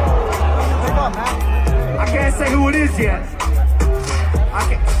 I can't say who it is yet.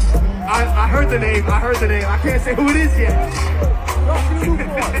 I heard the name. I can't say who it is yet.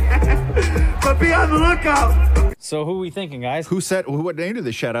 But be on the lookout. So who are we thinking, guys? What name did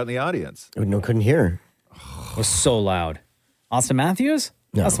they shout out in the audience? No, couldn't hear. It was so loud. Austin Matthews?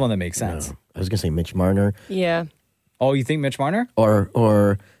 No, That's the one that makes sense. no. I was going to say Mitch Marner. Yeah. Oh, you think Mitch Marner? Or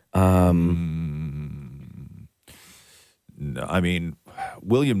No, I mean,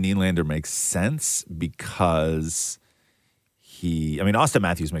 William Nylander makes sense because Austin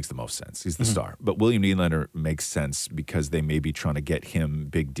Matthews makes the most sense. He's the star. But William Nylander makes sense because they may be trying to get him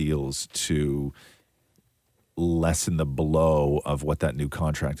big deals to lessen the blow of what that new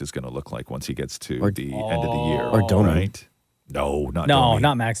contract is going to look like once he gets to the end of the year. Or Domi. Right? No, not No, Domi.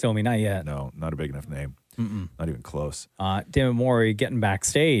 not Max Domi, not yet. No, not a big enough name. Not even close. Damon Maury getting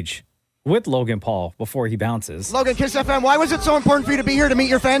backstage with Logan Paul before he bounces. Logan, Kiss FM, why was it so important for you to be here to meet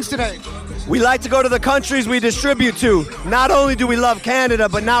your fans today? We like to go to the countries we distribute to. Not only do we love Canada,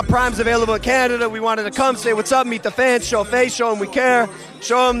 but now Prime's available in Canada. We wanted to come, say what's up, meet the fans, show face, show them we care,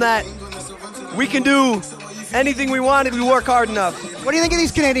 show them that we can do anything we want if we work hard enough. What do you think of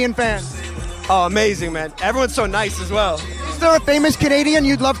these Canadian fans? Oh, amazing, man. Everyone's so nice as well. Is there a famous Canadian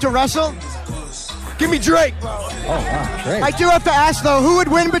you'd love to wrestle? Give me Drake. Oh, wow, Drake. I do have to ask, though, who would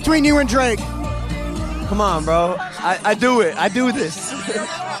win between you and Drake? Come on, bro. I do it. I do this.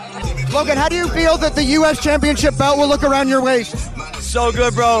 Logan, how do you feel that the U.S. Championship belt will look around your waist? So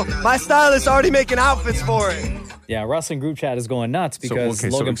good, bro. My stylist's already making outfits for it. Yeah, wrestling group chat is going nuts because okay,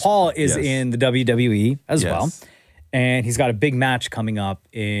 so Logan Paul is in the WWE as Yes. well. And he's got a big match coming up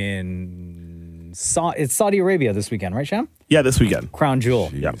in it's Saudi Arabia this weekend, right, Sham? Yeah, this weekend. Crown Jewel.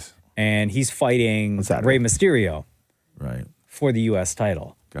 Yep. And he's fighting Rey Mysterio right, for the U.S.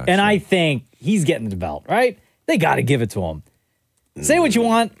 title. Gotcha. And I think he's getting the belt, right? They got to give it to him. Say what you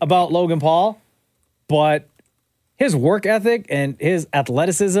want about Logan Paul, but his work ethic and his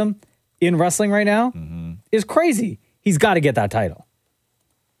athleticism in wrestling right now is crazy. He's got to get that title.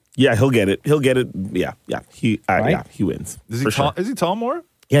 Yeah, he'll get it. Yeah. He wins. Is he tall? Is he tall more?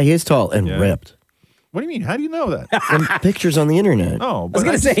 Yeah, he is tall and ripped. What do you mean? How do you know that? From pictures on the internet. Oh, I was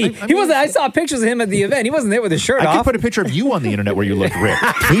going to say, he wasn't. I saw pictures of him at the event. He wasn't there with his shirt I off. could put a picture of you on the internet where you look ripped.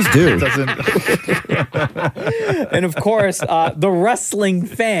 Please do. And of course, the wrestling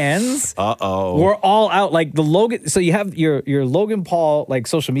fans were all out. Like the Logan. So you have your Logan Paul like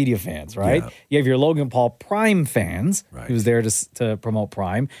social media fans, right? Yeah. You have your Logan Paul Prime fans, who was there to promote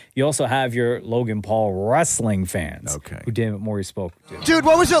Prime. You also have your Logan Paul wrestling fans, who damn it, Maurie spoke to. Dude,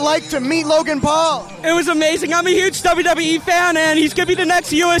 what was it like to meet Logan Paul? It was amazing. I'm a huge WWE fan, and he's going to be the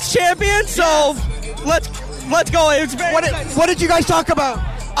next U.S. champion, so let's go. It was very what did you guys talk about?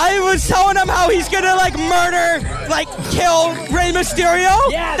 I was telling him how he's going to, like, murder, like, kill Rey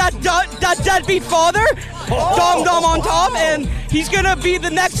Mysterio, that deadbeat father, Dom on top, and he's going to be the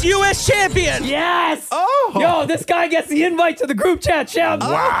next U.S. champion. Yes! Yo, this guy gets the invite to the group chat, Shem.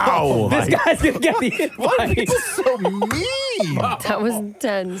 Wow. This guy's going to get the invite. Why are people so mean? That was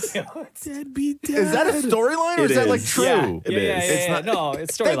intense. Is that a storyline or is that like true? Yeah, it's not. No,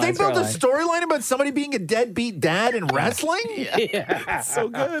 it's storyline. They built a storyline about somebody being a deadbeat dad in wrestling? Yeah. So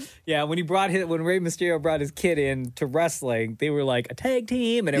good. Yeah, when Rey Mysterio brought his kid in to wrestling, they were like a tag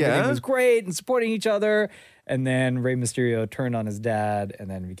team and everything was great and supporting each other. And then Rey Mysterio turned on his dad and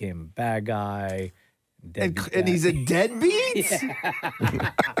then became a bad guy. And he's a deadbeat?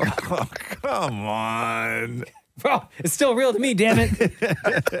 Oh, come on. Bro, it's still real to me, damn it.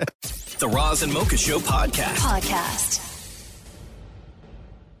 The Roz and Mocha Show podcast.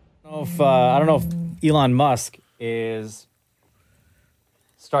 I don't know if Elon Musk is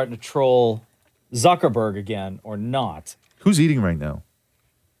starting to troll Zuckerberg again or not. Who's eating right now?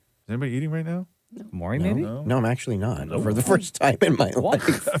 Is anybody eating right now? Maury, maybe? No, I'm actually not. For the first time in my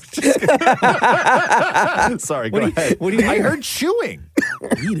life. Sorry, go ahead. What do you I mean? heard chewing.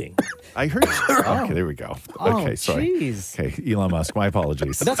 Eating. I heard. Okay, there we go. Okay, sorry. Jeez. Okay, Elon Musk, my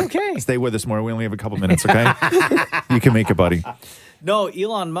apologies. But that's okay. Stay with us more. We only have a couple minutes, okay? You can make it, buddy. No,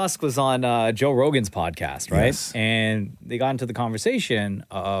 Elon Musk was on Joe Rogan's podcast, right? Yes. And they got into the conversation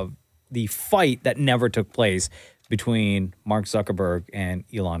of the fight that never took place between Mark Zuckerberg and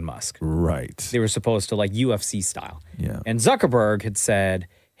Elon Musk. Right. They were supposed to, like, UFC style. Yeah. And Zuckerberg had said,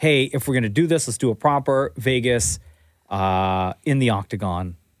 hey, if we're going to do this, let's do a proper Vegas in the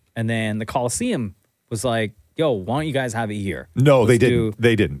Octagon. And then the Coliseum was like, yo, why don't you guys have it here? No, they didn't.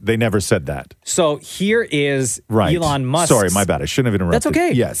 They didn't. They never said that. So here is Right. Elon Musk. Sorry, my bad. I shouldn't have interrupted. That's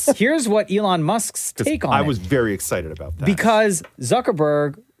okay. Yes. Here's what Elon Musk's take on it. I was very excited about that. Because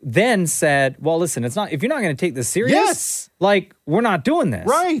Zuckerberg then said, well, listen, it's not, if you're not going to take this serious, like, we're not doing this.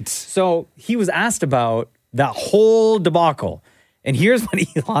 Right. So he was asked about that whole debacle. And here's what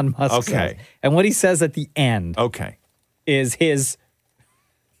Elon Musk says. And what he says at the end is his,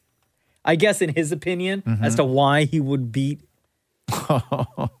 I guess in his opinion, as to why he would beat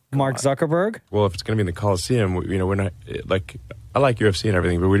Mark Zuckerberg. Well, if it's going to be in the Coliseum, we're not, like, I like UFC and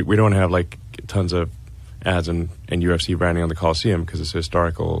everything, but we don't have, like, tons of ads and UFC branding on the Coliseum because it's a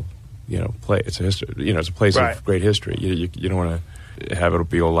historical, play. It's a history, it's a place of great history. You don't want to have it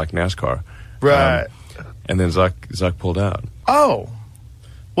be all like NASCAR. Right. And then Zuck pulled out. Oh.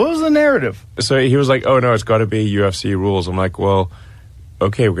 What was the narrative? So he was like, oh, no, it's got to be UFC rules. I'm like, well,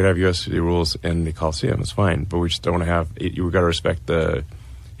 okay, we're going to have UFC rules in the Coliseum. It's fine. But we just don't want to have, we've got to respect the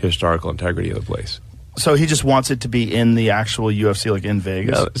historical integrity of the place. So he just wants it to be in the actual UFC, like in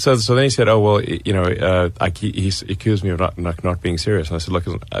Vegas? So then he said, oh, well, he accused me of not being serious. And I said, look,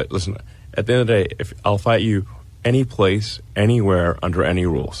 listen, at the end of the day, if I'll fight you any place, anywhere, under any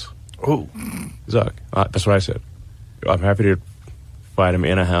rules. Oh. Zuck, that's what I said. I'm happy to fight him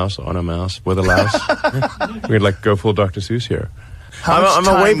in a house, on a mouse, with a louse. We'd like go full Dr. Seuss here. I'm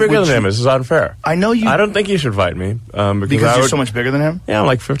a way bigger than him. This is unfair. I know you. I don't think you should fight me. Because you're so much bigger than him? Yeah, I'm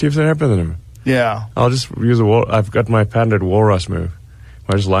like 50% heavier than him. Yeah. I'll just use I've got my patented walrus move.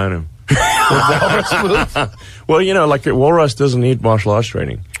 I just lie on him. Walrus move? Well, like walrus doesn't need martial arts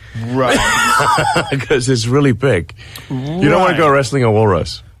training. Right. Because it's really big. You don't want to go wrestling a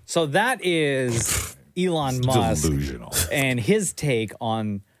walrus. So that is Elon Musk and his take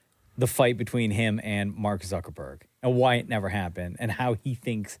on the fight between him and Mark Zuckerberg and why it never happened and how he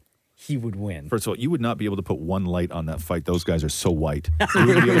thinks he would win. First of all, you would not be able to put one light on that fight. Those guys are so white. You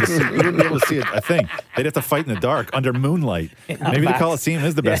wouldn't be able to see a thing. They'd have to fight in the dark under moonlight. Maybe the Coliseum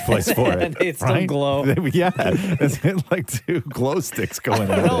is the best place for it. They'd still right? glow. Yeah. It's like two glow sticks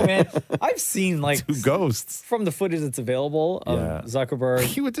going on. No, man. I've seen like two ghosts from the footage that's available of Zuckerberg.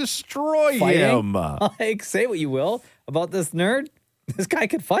 He would destroy fighting. him. Like, say what you will about this nerd. This guy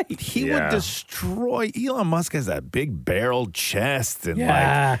could fight. He would destroy. Elon Musk has that big barreled chest and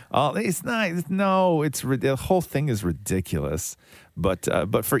it's not. No, the whole thing is ridiculous. But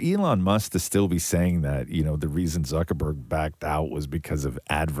for Elon Musk to still be saying that, the reason Zuckerberg backed out was because of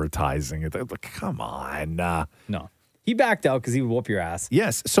advertising. Come on. No. He backed out because he would whoop your ass.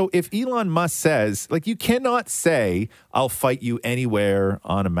 Yes. So if Elon Musk says, you cannot say, I'll fight you anywhere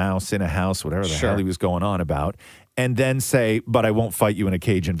on a mouse, in a house, whatever the hell he was going on about, and then say, but I won't fight you in a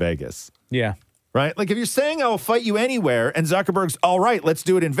cage in Vegas. Yeah. Right? Like if you're saying I'll fight you anywhere and Zuckerberg's, all right, let's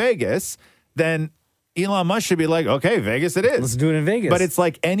do it in Vegas, then Elon Musk should be like, okay, Vegas it is. Let's do it in Vegas. But it's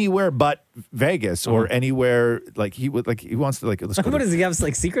like anywhere but Vegas or anywhere he wants to let's go. What does he have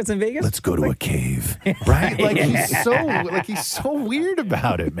secrets in Vegas? Let's go to a cave. Right? He's so weird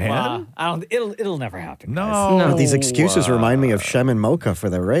about it, man. It'll never happen. No. These excuses remind me of Shem and Mocha for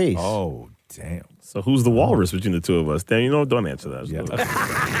the race. Oh, damn. So who's the walrus between the two of us? Dan, don't answer that.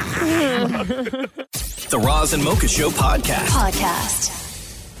 The Roz and Mocha Show podcast.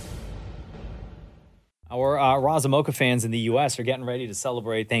 Our Roz and Mocha fans in the U.S. are getting ready to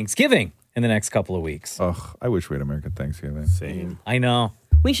celebrate Thanksgiving in the next couple of weeks. Ugh, I wish we had American Thanksgiving. Same. I know.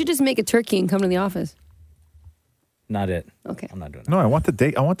 We should just make a turkey and come to the office. Not it. Okay. I'm not doing No, I want the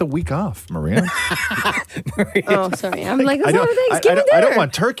day. I want the week off, Maria. Oh, sorry. I'm like, that's not a Thanksgiving dinner. I don't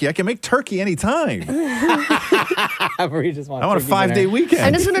want turkey. I can make turkey anytime. Maria just wants I want a 5-day weekend.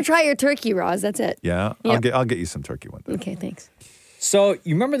 I just want to try your turkey, Roz. That's it. Yeah, Yep. I'll get you some turkey one day. Okay, thanks. So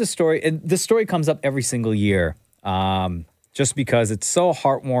you remember the story? And this story comes up every single year, just because it's so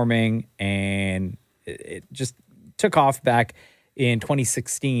heartwarming, and it just took off back in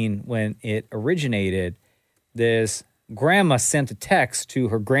 2016 when it originated. This grandma sent a text to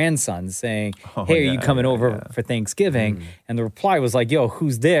her grandson saying, "Hey, are you coming over for Thanksgiving?" And the reply was like, "Yo,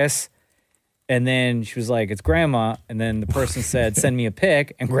 who's this?" And then she was like, "It's grandma." And then the person said, "Send me a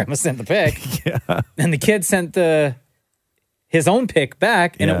pic." And grandma sent the pic. And the kid sent his own pic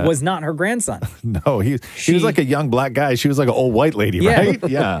back, and it was not her grandson. No, he was like a young black guy. She was like an old white lady, right?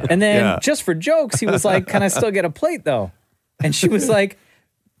 Yeah. And then just for jokes, he was like, "Can I still get a plate though?" And she was like,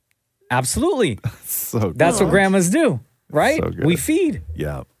 "Absolutely." That's what grandmas do, right? So good. We feed.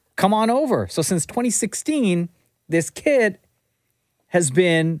 Yeah. Come on over. So since 2016, this kid has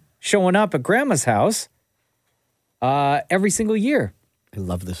been showing up at grandma's house every single year. I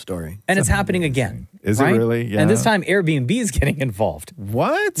love this story. And it's happening again. Is it really? Yeah. And this time Airbnb is getting involved.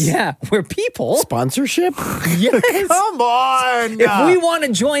 What? Yeah, where people... Sponsorship? Yes. Come on. If we want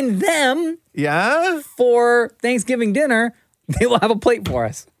to join them for Thanksgiving dinner, they will have a plate for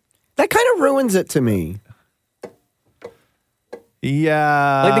us. That kind of ruins it to me.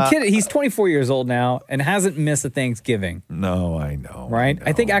 Yeah. Like the kid, he's 24 years old now and hasn't missed a Thanksgiving. No, I know. Right?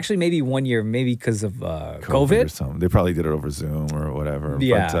 I think actually maybe 1 year, maybe because of COVID. Or something. They probably did it over Zoom or whatever.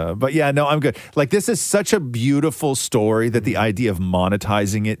 Yeah. But yeah, no, I'm good. Like, this is such a beautiful story that the idea of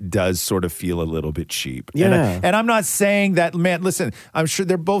monetizing it does sort of feel a little bit cheap. Yeah. And I'm not saying that, man, listen, I'm sure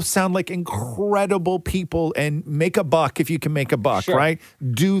they both sound like incredible people, and make a buck if you can make a buck, right?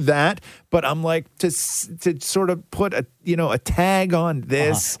 Do that. But I'm like, to sort of put a tag on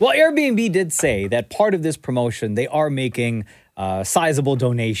this. Well, Airbnb did say that part of this promotion, they are making a sizable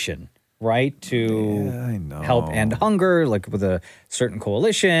donation, right? To help end hunger, like with a certain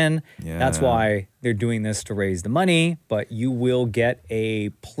coalition. Yeah. That's why they're doing this, to raise the money. But you will get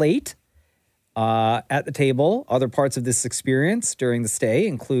a plate at the table. Other parts of this experience during the stay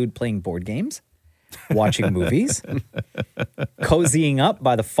include playing board games, watching movies, cozying up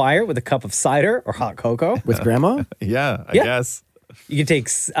by the fire with a cup of cider or hot cocoa. With grandma? Yeah, I guess. You can take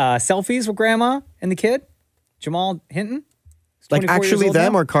selfies with grandma and the kid, Jamal Hinton. Like actually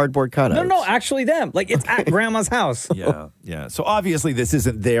them or cardboard cutouts? No, actually them. Like it's at grandma's house. Yeah. So obviously this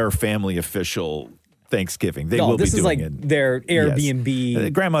isn't their family official Thanksgiving. They will be this is doing like it. their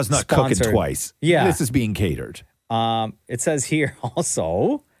Airbnb. Grandma's not sponsored. cooking twice. Yeah. This is being catered. It says here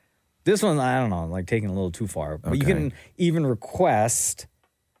also, this one, I don't know, like taking a little too far, but you can even request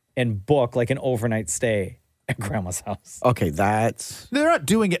and book like an overnight stay at grandma's house. Okay, that's... They're not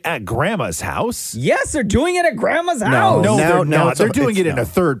doing it at grandma's house. Yes, they're doing it at grandma's house. No, they're not. They're doing it in a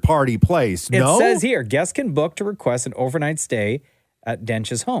third-party place. It No? says here, guests can book to request an overnight stay at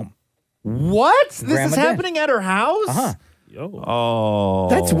Dench's home. What? This Grandma is did. happening at her house? Uh-huh. Oh,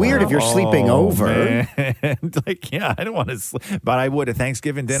 That's weird if you're sleeping over. Man. Like, yeah, I don't want to sleep. But I would at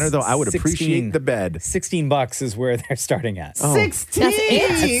Thanksgiving dinner, though, I would appreciate the bed. $16 is where they're starting at. Oh. 16?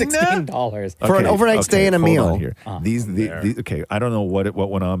 $16. For an overnight stay and a hold meal. on here. These, okay, I don't know what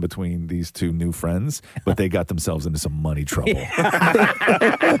went on between these two new friends, but they got themselves into some money trouble. I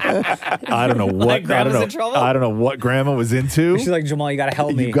don't know what. Like Grandma's in trouble? I don't know what Grandma was into. She's like, Jamal, you got to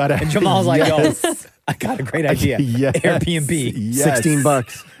help me. You gotta, and Jamal's like, yes. yo, I got a great idea. Yes. Airbnb. Yes.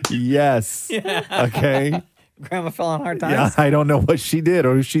 $16. Yes. Yeah. Okay. Grandma fell on hard Yeah, times. I don't know what she did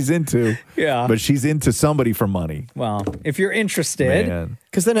or who she's into. Yeah. But she's into somebody for money. Well, if you're interested.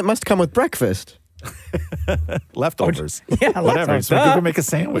 Because then it must come with breakfast. Leftovers. Yeah, Whatever. leftovers. So we can make a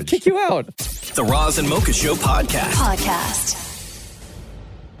sandwich. Kick you out. The Roz and Mocha Show podcast.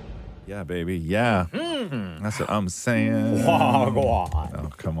 Yeah, baby. Yeah. That's what I'm saying. Wow, go on. Oh,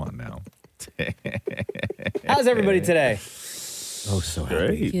 come on now. How's everybody today? Oh, so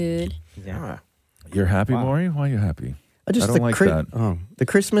happy. Good. Yeah. You're happy, Maury? Why are you happy? I don't like that. Oh, the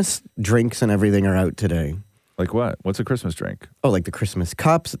Christmas drinks and everything are out today. Like what? What's a Christmas drink? Oh, like the Christmas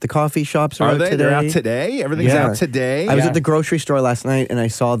cups at the coffee shops are out they? today. They're out today? Everything's out today? I was at the grocery store last night and I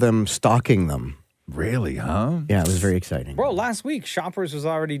saw them stocking them. Really, huh? Yeah, it was very exciting. Bro, last week, Shoppers was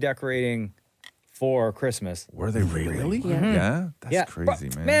already decorating for Christmas. Were they really? Yeah. Yeah? That's crazy,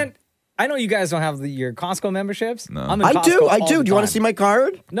 Bro, man. I know you guys don't have your Costco memberships. No. I'm in I Costco do. all Do the you want time. to see my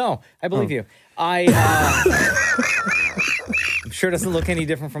card? No, I believe you. I'm sure it doesn't look any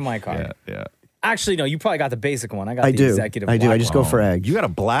different from my card. Yeah. Actually, no, you probably got the basic one. I got I the do. executive I do. black I just one. go for eggs. You got a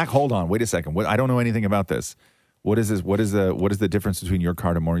black? Hold on. Wait a second. I don't know anything about this. What is this? What is the difference between your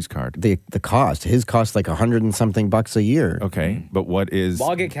card and Maury's card? The cost. His costs like $100 and something a year. Okay, but what is?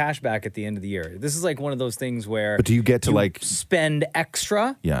 Well, I'll get cash back at the end of the year. This is like one of those things where. But do you get to like spend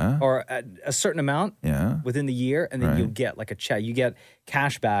extra? Yeah. Or a certain amount? Yeah. Within the year, and then Right. you'll get like a check. You get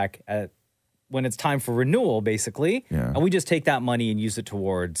cash back when it's time for renewal, basically. Yeah. And we just take that money and use it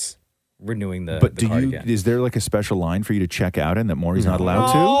towards renewing the. But the card again. is there like a special line for you to check out in that Maury's not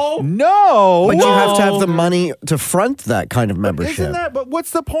allowed No. to? No. But you have to have the money to front that kind of membership. Isn't that? But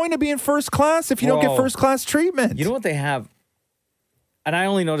what's the point of being first class if you don't get Whoa. first class treatment? You know what they have? And I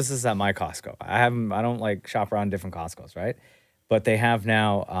only noticed this at my Costco. I don't like shop around different Costcos, right? But they have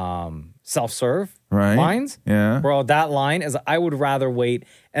now self-serve Right. lines. Yeah. Bro, that line is I would rather wait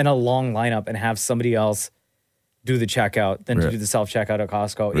in a long lineup and have somebody else do the checkout than to Really? do the self-checkout at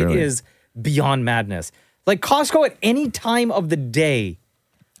Costco. Really? It is beyond madness. Like Costco at any time of the day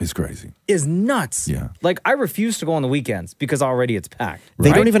It's crazy. is nuts. Yeah. Like I refuse to go on the weekends because already it's packed. They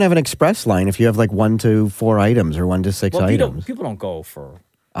right? don't even have an express line if you have like 1 to 4 items or 1 to 6 Well, items. people don't go for.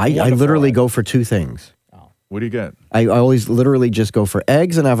 I 1 to 4 literally go for 2 things. What do you get? I always literally just go for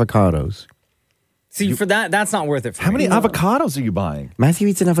eggs and avocados. See, for that's not worth it for How me. many avocados are you buying? Matthew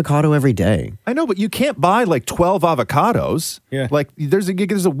eats an avocado every day. I know, but you can't buy like 12 avocados. Yeah. Like there's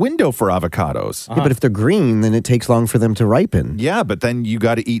a window for avocados. Yeah, but if they're green, then it takes long for them to ripen. Yeah, but then you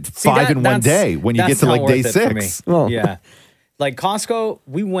got to eat See, 5 in one that's- day when you get that's to not like worth day it for me. 6. Well- Yeah. Like Costco,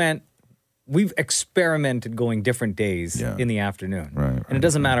 we've experimented going different days in the afternoon. Right. And it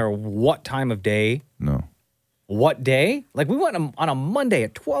doesn't matter what time of day, No. what day. Like we went on a Monday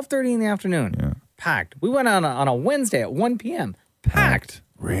at 12:30 in the afternoon. Yeah. Packed. We went on a Wednesday at 1 p.m. Packed.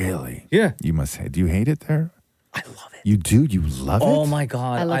 Really? Yeah. You must hate. Do you hate it there? I love it. You do? You love it? Oh my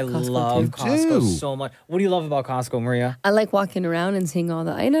God. I love love Costco, Costco, too. so much. What do you love about Costco, Maria? I like walking around and seeing all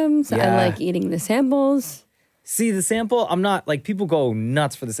the items. Yeah. I like eating the samples. See, the sample, I'm not like people go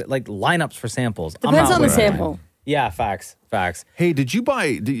nuts for this, like lineups for samples. I'm Depends not on the with that. sample. Yeah, facts. Hey, did you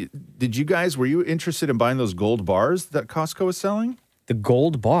buy? Did you guys? Were you interested in buying those gold bars that Costco is selling? The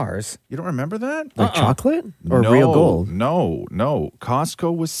gold bars. You don't remember that? Like chocolate or No, real gold? No.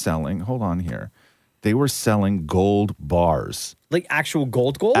 Costco was selling. Hold on here. They were selling gold bars. Like actual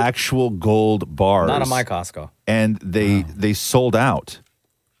gold? Actual gold bars. Not at my Costco. And they sold out.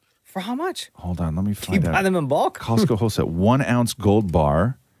 For how much? Hold on, let me You find out. buy them in bulk? Costco wholesale 1 ounce gold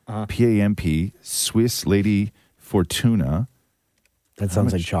bar, PAMP, Swiss Lady Fortuna. That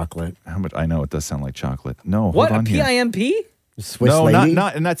sounds like chocolate. How much? I know it does sound like chocolate. No, What? hold on here. PIMP? Swiss no, lady?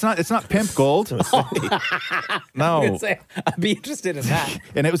 not, and that's not. It's not pimp gold. No, I'd be interested in that.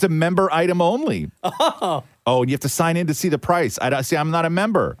 and it was a member item only. Oh, and you have to sign in to see the price. I don't see. I'm not a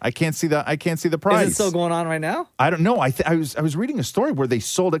member. I can't see the. I can't see the price. Is it still going on right now? I don't know. I was reading a story where they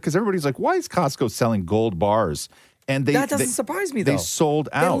sold it because everybody's like, why is Costco selling gold bars? And That doesn't surprise me though. They sold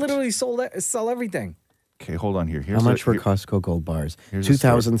They out. literally sell everything. Okay, hold on here. How much were Costco gold bars?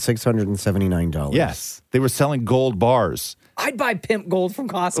 $2,679. Yes, they were selling gold bars. I'd buy pimp gold from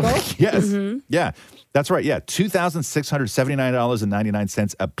Costco. Yes. Yeah, that's right. Yeah,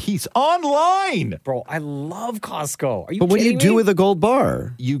 $2,679.99 a piece online. Bro, I love Costco. Are you But what do you kidding do me? with a gold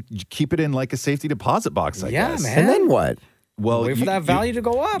bar? You keep it in like a safety deposit box, I guess. man. And then what? Well, Wait for that value to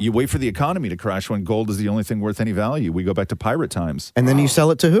go up. You wait for the economy to crash when gold is the only thing worth any value. We go back to pirate times. And then you sell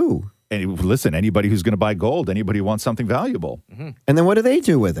it to who? And listen, anybody who's going to buy gold, anybody who wants something valuable. And then what do they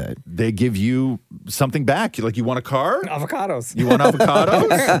do with it? They give you something back. Like, you want a car? Avocados. You want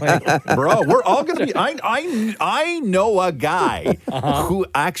avocados? Bro, we're all going to be... I know a guy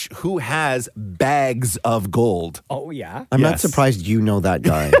who has bags of gold. Oh, yeah? I'm not surprised you know that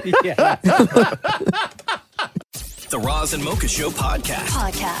guy. Yeah. The Roz and Mocha Show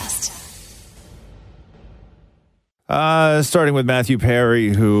podcast. Starting with Matthew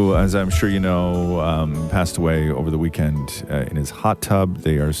Perry, who, as I'm sure you know, passed away over the weekend in his hot tub.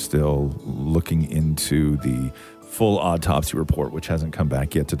 They are still looking into the full autopsy report, which hasn't come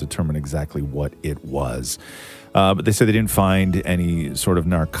back yet to determine exactly what it was. But they said they didn't find any sort of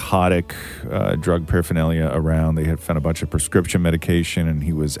narcotic drug paraphernalia around. They had found a bunch of prescription medication, and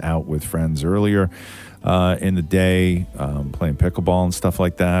he was out with friends earlier in the day playing pickleball and stuff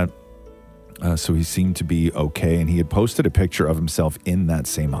like that. So he seemed to be okay, and he had posted a picture of himself in that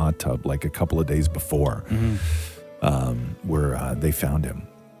same hot tub like a couple of days before where they found him.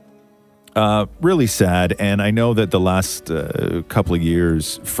 Really sad, and I know that the last couple of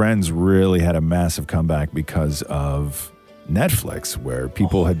years, Friends really had a massive comeback because of Netflix, where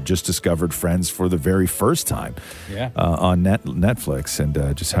people had just discovered Friends for the very first time on Netflix,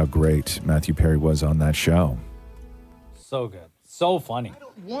 and just how great Matthew Perry was on that show. So good. So funny.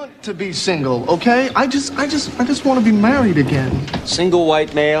 Want to be single, okay? I just want to be married again. Single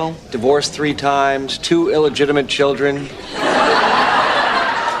white male, divorced 3 times, 2 illegitimate children.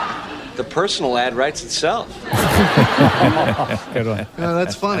 The personal ad writes itself. Good one. Yeah,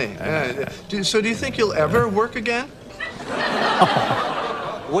 that's funny. So do you think you'll ever work again?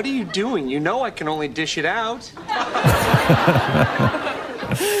 What are you doing? You know I can only dish it out.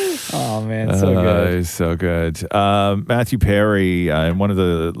 Oh, man, so good. So good. Matthew Perry, in one of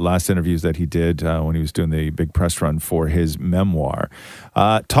the last interviews that he did when he was doing the big press run for his memoir,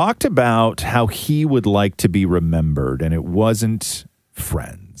 talked about how he would like to be remembered, and it wasn't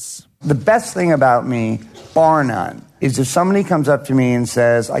Friends. The best thing about me, bar none, is if somebody comes up to me and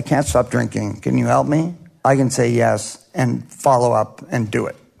says, I can't stop drinking, can you help me? I can say yes and follow up and do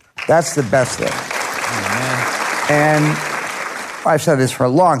it. That's the best thing. Oh, and I've said this for a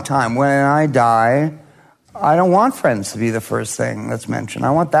long time. When I die, I don't want Friends to be the first thing that's mentioned. I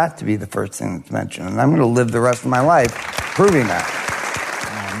want that to be the first thing that's mentioned. And I'm going to live the rest of my life proving that.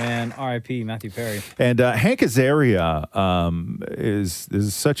 Oh, man. R.I.P. Matthew Perry. And Hank Azaria is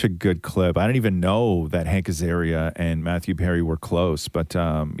such a good clip. I didn't even know that Hank Azaria and Matthew Perry were close, but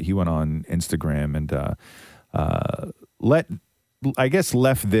he went on Instagram and left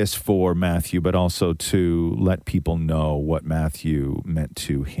this for Matthew, but also to let people know what Matthew meant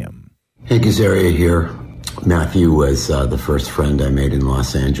to him. Hank Azaria here. Matthew was the first friend I made in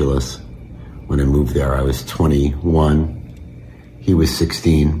Los Angeles. When I moved there, I was 21. He was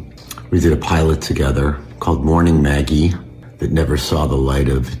 16. We did a pilot together called Morning Maggie that never saw the light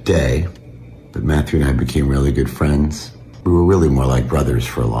of day. But Matthew and I became really good friends. We were really more like brothers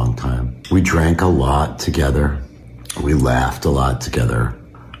for a long time. We drank a lot together. We laughed a lot together.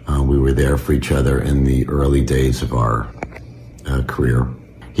 We were there for each other in the early days of our career.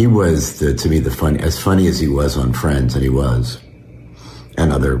 He was, to me, as funny as he was on Friends, and he was,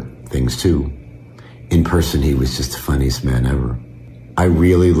 and other things too. In person, he was just the funniest man ever. I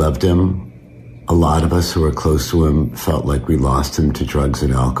really loved him. A lot of us who were close to him felt like we lost him to drugs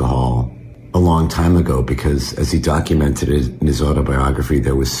and alcohol a long time ago, because as he documented it in his autobiography,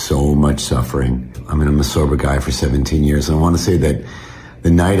 there was so much suffering. I mean, I'm a sober guy for 17 years. And I want to say that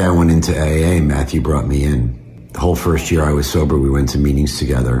the night I went into AA, Matthew brought me in. The whole first year I was sober, we went to meetings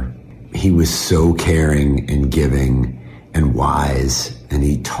together. He was so caring and giving and wise, and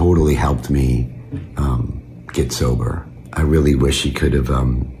he totally helped me get sober. I really wish he could have,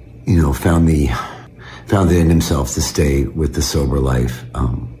 found it in himself to stay with the sober life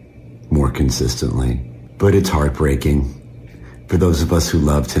more consistently. But it's heartbreaking for those of us who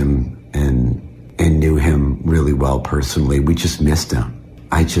loved him and knew him really well personally. We just missed him.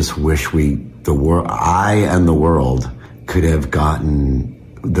 I just wish I and the world could have gotten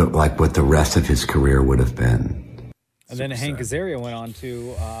what the rest of his career would have been. And then Hank Azaria went on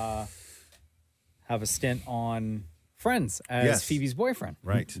to have a stint on friends as Yes. Phoebe's boyfriend.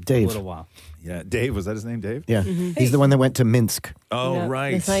 Right. Dave. A little while. Yeah, Dave, was that his name, Dave? Yeah. He's the one that went to Minsk. Oh, Yeah,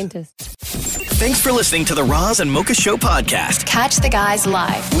 right. The scientist. Thanks for listening to the Roz and Mocha Show podcast. Catch the guys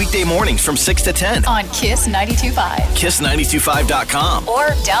live Weekday mornings from 6 to 10 on Kiss 92.5 Kiss925.com. or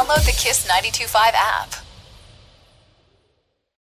download the Kiss 92.5 app.